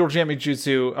do beetle jamming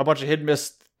jutsu. A bunch of Hidden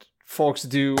Mist folks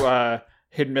do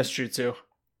Hidden Mist jutsu.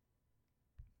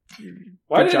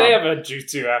 Why do they have a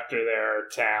jutsu after their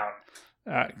town?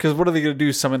 Because what are they going to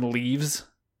do? Summon leaves?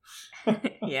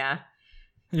 Yeah.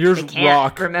 Yours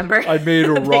rock. Remember? I made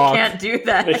a rock. They can't do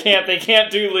that. They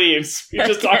can't do leaves. We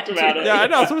just talked about it. Yeah, I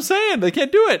know. That's what I'm saying. They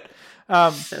can't do it.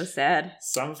 So sad.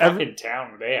 Some fucking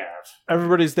town they have.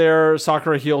 Everybody's there.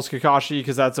 Sakura heals Kakashi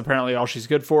because that's apparently all she's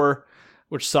good for,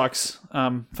 which sucks,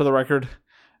 for the record.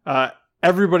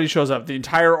 Everybody shows up. The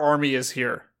entire army is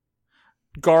here.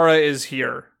 Gaara is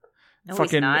here. No,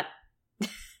 he's not.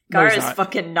 Gaara's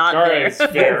fucking not there.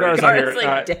 Gaara's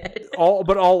like dead.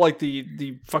 All like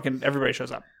the fucking everybody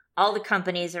shows up. All the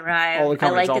companies arrive. I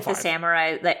like that the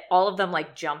samurai, like all of them,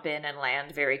 like jump in and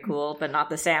land very cool, but not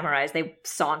the samurais. They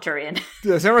saunter in.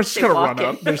 The samurais just kind of run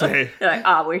up. They're like,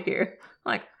 we're here.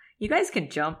 I'm like, you guys can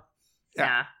jump.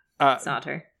 Yeah.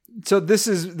 Saunter. So this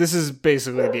is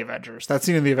basically the Avengers. That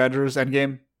scene in the Avengers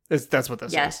Endgame. That's what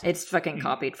this is. Yes, it's fucking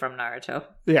copied from Naruto.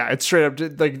 Yeah, it's straight up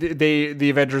like the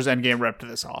Avengers Endgame ripped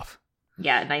this off.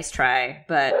 Yeah, nice try,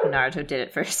 but Naruto did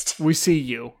it first. We see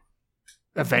you,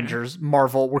 Avengers,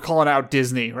 Marvel. We're calling out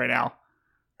Disney right now.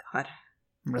 God,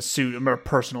 I'm gonna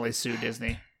personally sue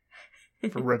Disney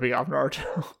for ripping off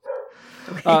Naruto.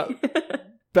 Okay.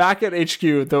 Back at HQ,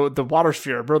 the Water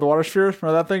Sphere. Remember the Water Sphere?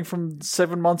 Remember that thing from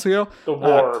 7 months ago? The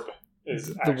Warb. Is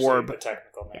the Warb the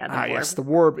technical name? Yeah, yes, the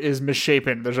Warb is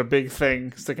misshapen. There's a big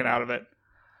thing sticking out of it,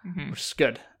 which is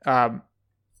good. The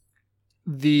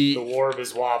Warb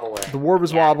is wobbling. The Warb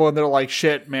is wobbling. They're like,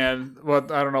 shit, man.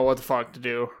 What? I don't know what the fuck to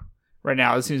do right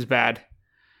now. It seems bad.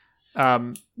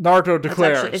 Naruto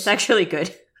declares it's actually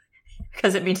good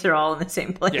because it means they're all in the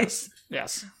same place.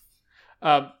 Yes.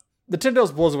 The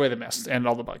Tindos blows away the mist and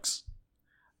all the bugs.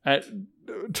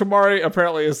 Tamari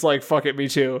apparently is like, fuck it, me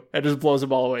too, and just blows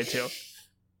them all away too.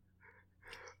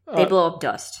 They blow up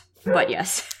dust, but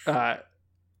yes.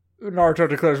 Naruto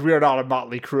declares, we are not a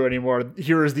motley crew anymore.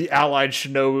 Here is the allied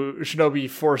shinobi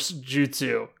force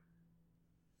jutsu.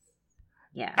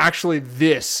 Yeah. Actually,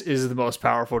 this is the most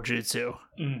powerful jutsu.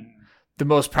 The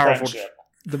most powerful...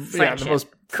 The most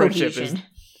friendship is...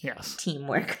 Yes.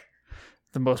 Teamwork.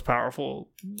 The most powerful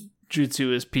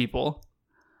jutsu is people.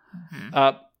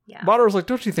 Yeah. Madara's like,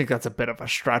 don't you think that's a bit of a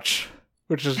stretch?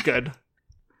 Which is good.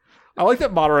 I like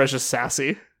that Madara is just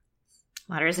sassy.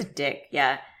 Madara's a dick,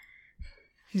 yeah.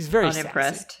 He's very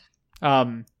unimpressed.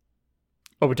 Sassy.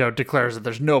 Obito declares that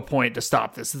there's no point to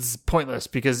stop this. This is pointless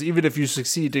because even if you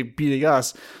succeed to beating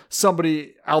us,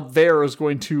 somebody out there is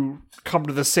going to come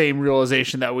to the same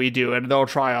realization that we do, and they'll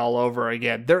try all over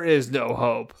again. There is no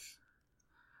hope.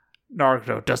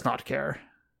 Naruto does not care.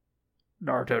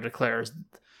 Naruto declares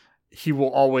he will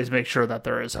always make sure that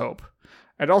there is hope.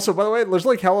 And also, by the way, there's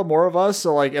like hella more of us,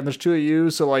 so like, and there's 2 of you,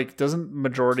 so like, doesn't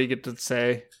majority get to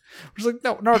say? We're just like,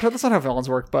 no, Naruto, that's not how villains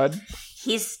work, bud.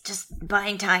 He's just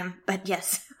buying time, but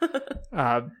yes.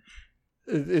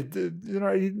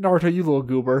 Naruto, you little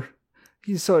goober.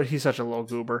 He's such a little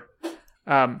goober.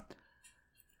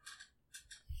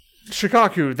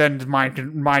 Shikaku then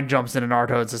mind jumps into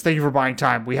Naruto and says, thank you for buying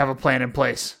time. We have a plan in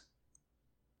place.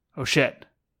 Oh shit.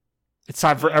 It's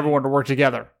time for everyone to work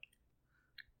together.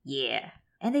 Yeah.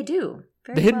 And they do.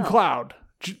 The Hidden Cloud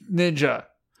Ninja.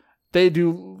 They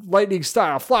do lightning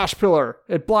style Flash Pillar.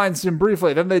 It blinds him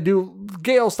briefly. Then they do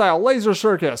Gale style Laser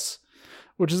Circus,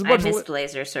 which is a bunch I missed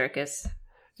Laser Circus.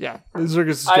 Yeah, Laser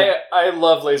Circus is good. I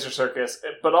love Laser Circus,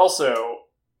 but also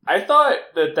I thought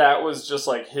that was just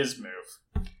like his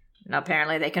move. And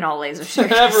apparently they can all Laser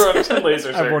Circus. Everyone can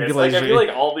Laser Circus. Can laser. I feel like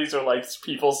all these are like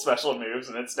people's special moves,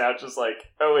 and it's now just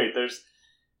like, oh wait, there's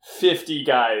 50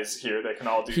 guys here that can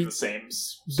all do the same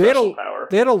special power.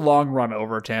 They had a long run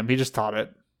over to him. He just taught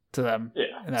it to them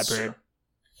in that period.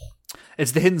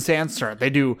 It's the Hidden Sandstorm. They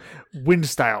do wind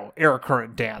style air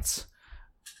current dance,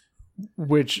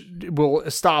 which will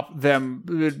stop them.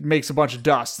 It makes a bunch of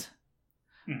dust,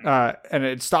 and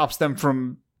it stops them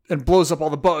from and blows up all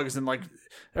the bugs and like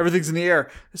everything's in the air.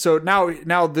 So now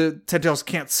the Ten-Tails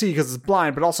can't see because it's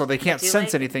blind, but also they can't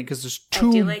sense anything because there's too.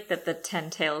 I do like that the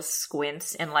Ten-Tails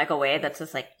squints in like a way that's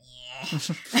just like.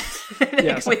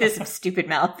 Yes. With his stupid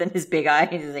mouth and his big eye,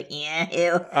 he's like,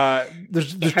 ew.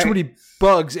 There's too many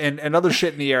bugs and other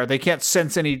shit in the air. They can't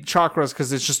sense any chakras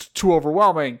because it's just too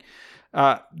overwhelming.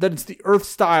 Then it's the Earth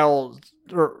style.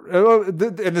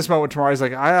 In this moment, Tamari's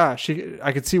like,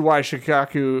 I could see why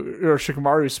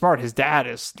Shikamaru is smart. His dad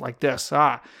is like this.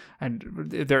 And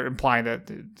they're implying that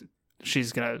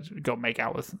she's gonna go make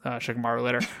out with Shikamaru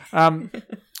later.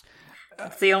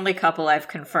 It's the only couple I've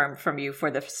confirmed from you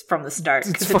from the start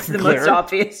because it's the most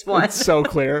obvious one. It's so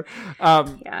clear.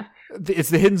 It's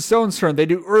the Hidden Stone's turn. They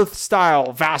do Earth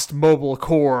style vast mobile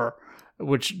core,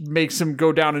 which makes him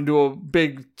go down into a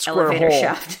big square elevator hole.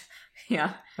 Shaft.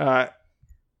 Yeah.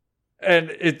 And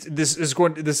this is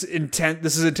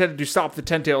intended to stop the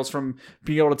Ten-Tails from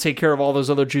being able to take care of all those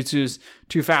other jutsus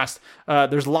too fast.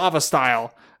 There's lava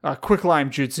style quicklime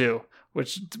jutsu,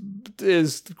 which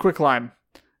is quicklime.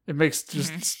 It makes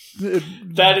just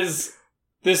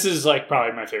this is like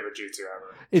probably my favorite jutsu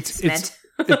ever. It's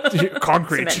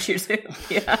concrete. Cement jutsu.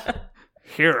 Yeah.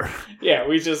 Here. Yeah,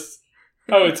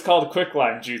 it's called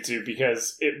quicklime jutsu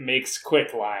because it makes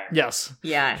quicklime. Yes.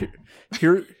 Yeah.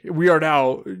 Here we are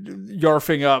now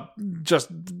yarfing up just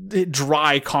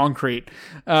dry concrete.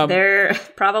 They're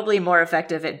probably more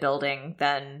effective at building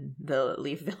than the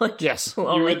Leaf Village. Yes. Who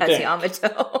only has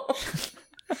Yamato.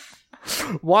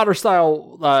 Water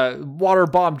style water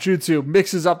bomb jutsu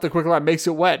mixes up the quicklime, makes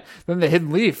it wet. Then the Hidden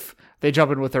Leaf, they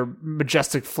jump in with their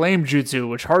majestic flame jutsu,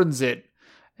 which hardens it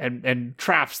and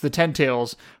traps the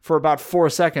Ten-Tails for about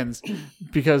 4 seconds,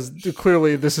 because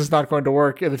clearly this is not going to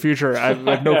work in the future. I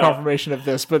have no confirmation of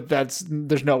this, but there's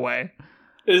no way.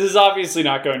 This is obviously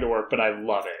not going to work, but I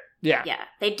love it. Yeah. Yeah.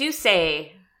 They do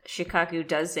say, Shikaku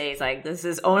does say, it's like, this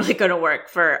is only going to work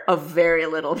for a very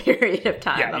little period of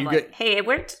time. Yeah, I'm like, hey, it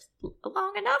worked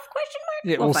long enough? Question mark?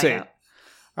 Yeah, we'll see.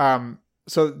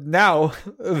 So now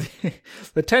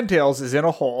the Ten-Tails is in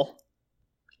a hole.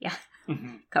 Yeah.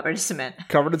 Covered in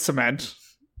cement.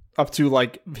 Up to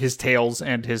like his tails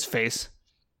and his face.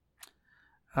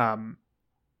 And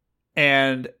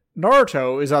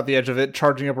Naruto is at the edge of it,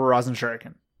 charging up a Rasen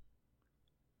Shuriken.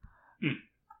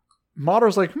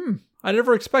 Mado's like, I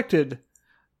never expected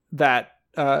that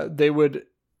they would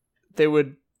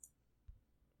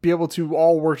be able to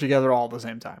all work together all at the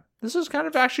same time. This is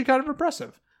actually kind of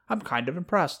impressive. I'm kind of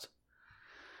impressed.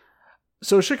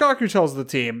 So Shikaku tells the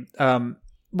team,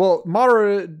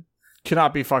 Madara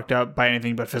cannot be fucked up by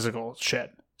anything but physical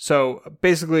shit. So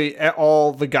basically,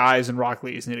 all the guys in Rock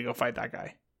Lee's need to go fight that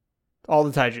guy. All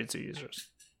the taijutsu users.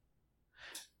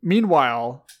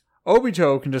 Meanwhile,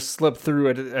 Obito can just slip through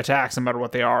attacks no matter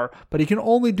what they are, but he can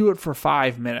only do it for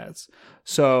 5 minutes.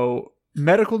 So,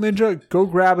 Medical Ninja, go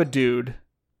grab a dude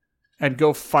and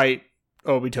go fight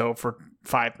Obito for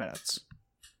 5 minutes.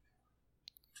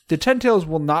 The Ten-Tails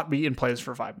will not be in place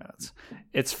for 5 minutes.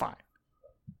 It's fine.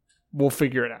 We'll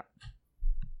figure it out.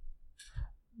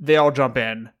 They all jump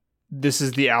in. This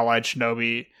is the allied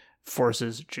shinobi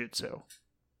forces jutsu,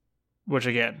 which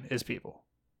again is people.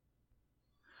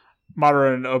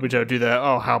 Madara and Obito do the,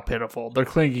 how pitiful. They're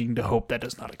clinging to hope that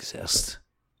does not exist.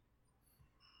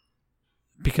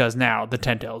 Because now the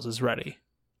Ten-Tails is ready.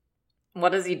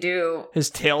 What does he do? His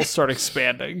tails start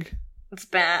expanding. It's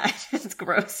bad. It's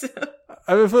gross.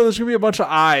 I feel there's going to be a bunch of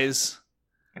eyes.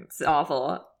 It's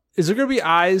awful. Is there going to be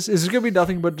eyes? Is there going to be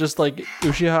nothing but just like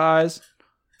Uchiha eyes?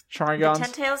 Sharingans? The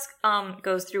Ten-Tails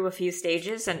goes through a few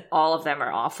stages and all of them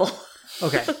are awful.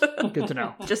 Okay. Good to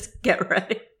know. Just get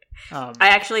ready. I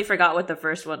actually forgot what the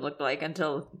first one looked like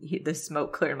until the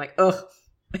smoke cleared. I'm like, ugh.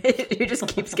 It just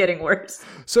keeps getting worse.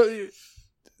 So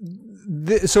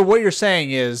what you're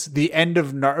saying is the end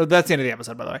of that's the end of the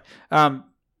episode, by the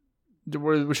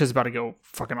way. Which is about to go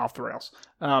fucking off the rails.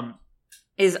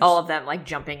 Is all of them like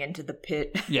jumping into the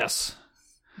pit? Yes.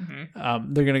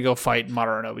 Mm-hmm. They're gonna go fight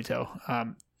Madara and Obito.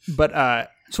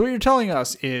 So what you're telling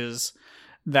us is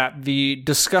that the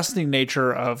disgusting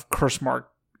nature of Curse Mark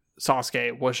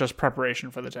Sasuke was just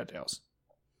preparation for the Ten-Tails.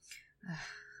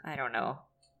 I don't know.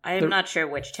 I'm not sure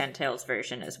which Ten-Tails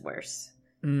version is worse.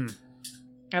 I'm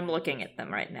looking at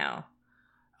them right now.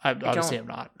 Obviously, I'm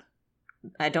not.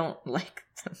 I don't like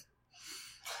them.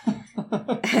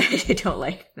 I don't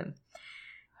like them.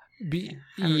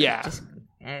 Yeah.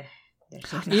 They're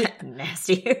so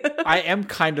nasty. I am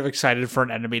kind of excited for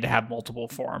an enemy to have multiple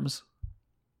forms.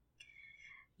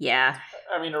 Yeah.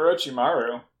 I mean,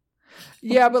 Orochimaru.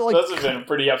 Yeah, but like those have been a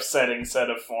pretty upsetting set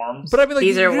of forms. But I mean, like,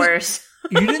 these are worse.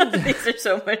 You didn't. These are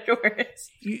so much worse.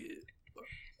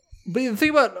 But the thing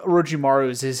about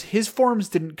Orochimaru's is his forms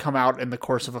didn't come out in the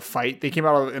course of a fight. They came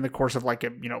out in the course of like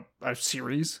a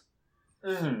series.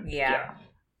 Mm-hmm. Yeah.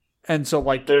 And so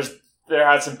like there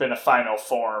hasn't been a final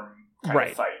form kind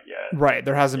of fight yet. Right.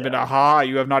 There hasn't been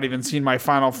you have not even seen my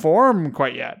final form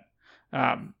quite yet.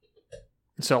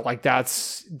 So like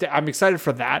I'm excited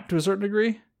for that to a certain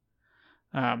degree.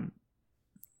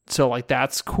 So like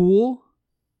that's cool.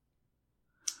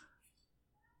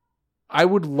 I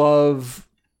would love.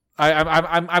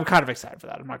 I'm kind of excited for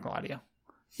that. I'm not gonna lie to you,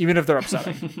 even if they're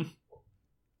upsetting.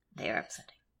 They are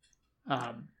upsetting.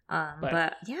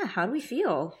 But yeah, how do we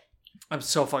feel? I'm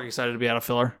so fucking excited to be out of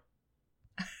filler.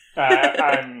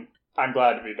 I'm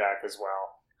glad to be back as well.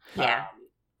 Yeah.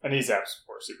 And these episodes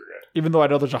were super good. Even though I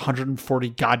know there's 140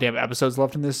 goddamn episodes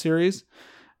left in this series,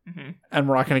 and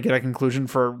we're not going to get a conclusion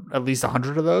for at least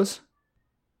 100 of those.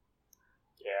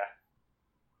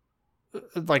 Yeah.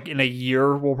 Like in a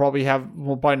year, we'll probably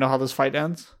know how this fight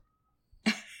ends.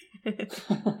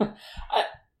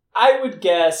 I would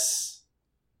guess.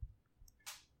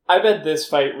 I bet this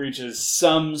fight reaches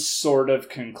some sort of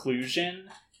conclusion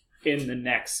in the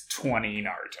next 20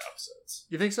 Naruto episodes.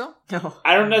 You think so? No.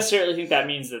 I don't necessarily think that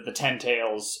means that the Ten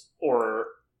Tails or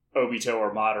Obito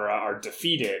or Madara are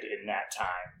defeated in that time.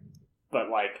 But,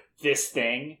 like, this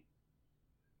thing,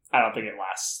 I don't think it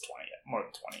lasts more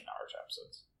than 20 Naruto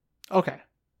episodes. Okay.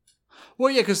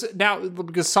 Well, yeah, because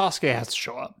Sasuke has to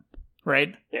show up,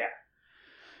 right? Yeah.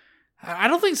 I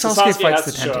don't think Sasuke fights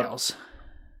the Ten Tails.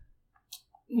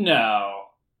 No.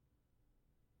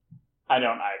 I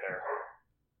don't either.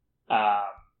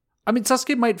 I mean,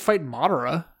 Sasuke might fight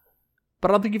Madara, but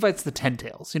I don't think he fights the Ten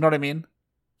Tails. You know what I mean?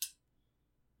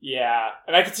 Yeah,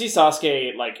 and I could see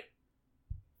Sasuke, like,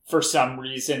 for some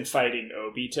reason fighting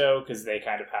Obito, because they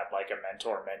kind of had, like, a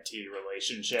mentor-mentee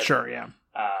relationship. Sure, yeah.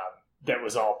 That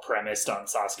was all premised on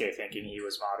Sasuke thinking he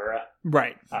was Madara.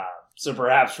 Right. So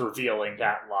perhaps revealing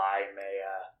that lie may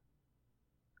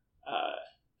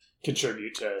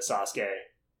contribute to Sasuke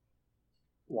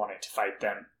wanting to fight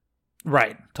them.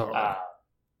 Right, totally.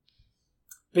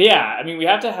 But yeah, I mean, we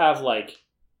have to have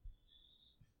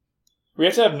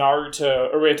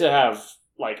Naruto, or we have to have,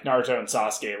 like, Naruto and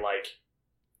Sasuke, like,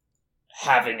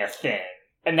 having a thing.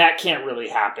 And that can't really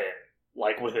happen,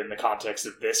 like, within the context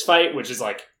of this fight, which is,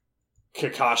 like,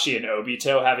 Kakashi and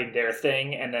Obito having their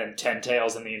thing, and then Ten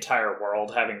Tails and the entire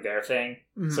world having their thing.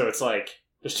 Mm-hmm. So it's like,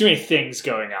 there's too many things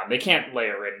going on. They can't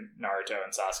layer in Naruto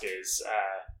and Sasuke's,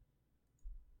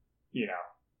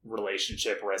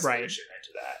 relationship resolution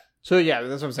into that. So yeah,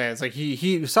 that's what I'm saying. It's like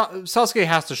Sasuke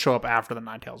has to show up after the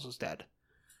Nine Tails is dead.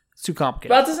 It's too complicated.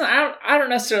 But I don't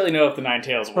necessarily know if the Nine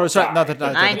Tails will die. Not the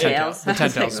Ten Tails. The Ten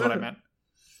Tails is what I meant.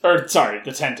 Or sorry,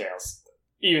 the Ten Tails.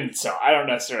 Even so, I don't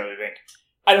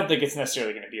think it's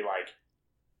necessarily going to be like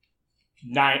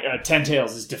Ten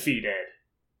Tails is defeated,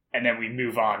 and then we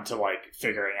move on to like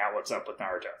figuring out what's up with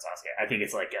Naruto and Sasuke. I think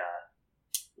it's like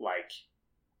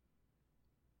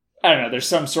I don't know. There's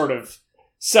some sort of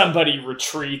somebody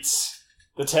retreats.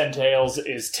 The Ten Tails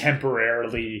is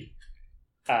temporarily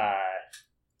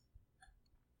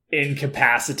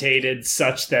incapacitated,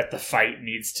 such that the fight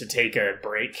needs to take a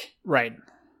break. Right.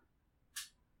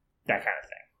 That kind of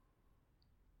thing.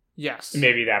 Yes.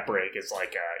 Maybe that break is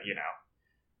like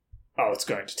it's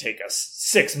going to take us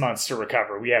 6 months to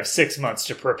recover. We have 6 months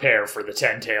to prepare for the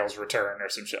Ten Tails return or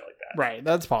some shit like that. Right.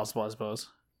 That's possible, I suppose.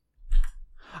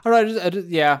 All right.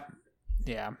 Yeah.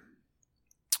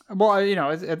 Well,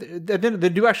 they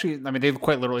do actually. I mean, they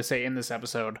quite literally say in this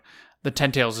episode, the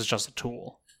Ten Tails is just a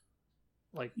tool.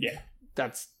 Like, yeah,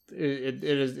 that's it.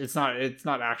 It's not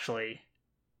actually.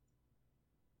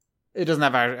 It doesn't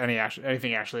have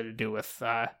anything actually to do with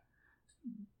the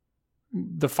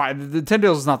fight. The Ten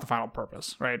Tails is not the final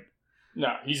purpose, right?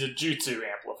 No, he's a jutsu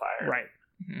amplifier, right?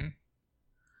 Mm-hmm.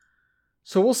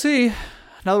 So we'll see.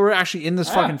 Now that we're actually in this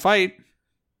fucking fight.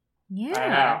 Yeah. I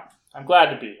know. I'm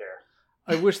glad to be here.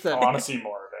 I wish that I want to see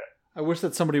more of it. I wish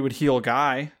that somebody would heal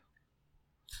Guy.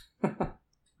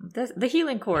 The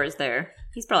healing core is there.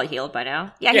 He's probably healed by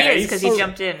now. Yeah, he is because he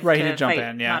jumped in. Right, he did jump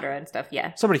in. Yeah, Madara and stuff.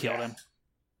 Yeah, somebody healed him.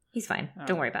 He's fine.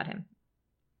 Don't worry about him.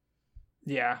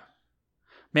 Yeah,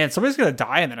 man, somebody's gonna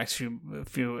die in the next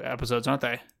few episodes, aren't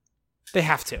they? They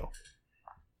have to.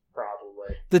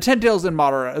 Probably. The Ten Tails,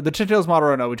 Madara, and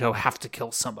Obito have to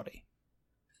kill somebody.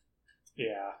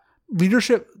 Yeah.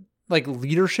 Leadership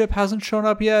hasn't shown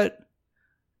up yet.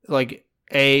 Like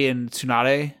A and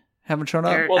Tsunade haven't shown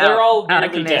up. They're all out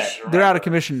of commission. Dead, they're out of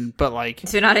commission, but like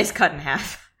Tsunade's cut in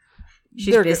half.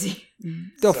 She's busy.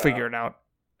 They'll figure it out.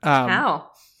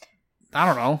 How? I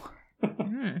don't know.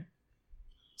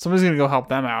 Somebody's gonna go help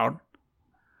them out.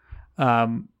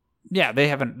 Yeah, they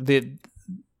haven't.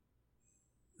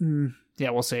 Yeah,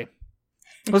 we'll see.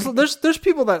 There's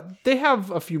people that they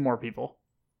have a few more people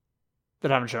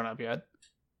that haven't shown up yet,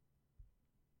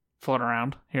 floating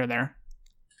around here and there.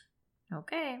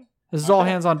 Okay. This is all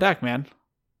hands on deck, man.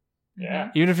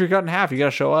 Yeah. Even if you're cut in half, you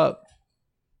gotta show up.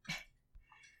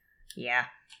 Yeah.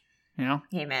 You know?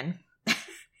 Amen.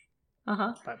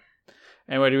 But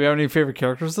anyway, do we have any favorite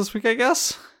characters this week, I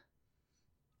guess?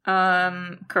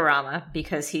 Kurama,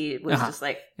 because he was just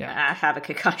like, have a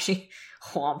Kakashi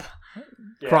whomp.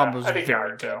 Yeah, Kurama was very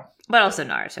good. But also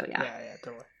Naruto, yeah. Yeah,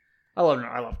 totally. I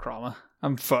love Kurama.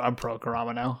 I'm pro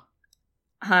Kurama now.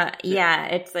 Yeah,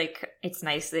 it's like, it's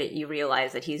nice that you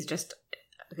realize that he's just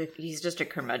a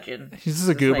curmudgeon. He's just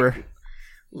a goober.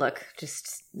 Like, look,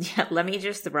 let me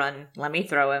just run. Let me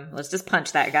throw him. Let's just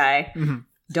punch that guy. Mm-hmm.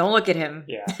 Don't look at him.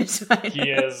 Yeah.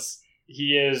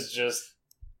 He is just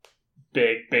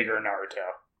bigger Naruto.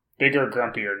 Bigger,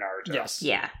 grumpier Naruto. Yes.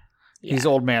 Yeah. He's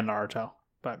old man Naruto.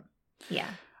 But yeah.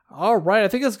 All right, I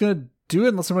think that's going to do it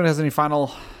unless somebody has any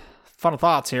final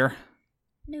thoughts here.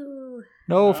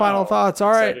 No final thoughts.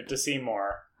 All right. Excited to see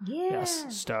more. Yeah. Yes,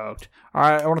 stoked. All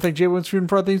right, I want to thank Jay Winston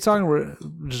for our theme song,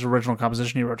 just original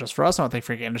composition he wrote just for us. I want to thank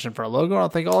Frank Anderson for our logo. I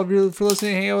want to thank all of you for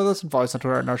listening, hanging out with us, and follow us on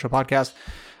Twitter at Naruto Podcast.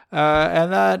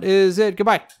 And that is it.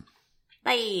 Goodbye.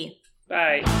 Bye.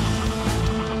 Bye.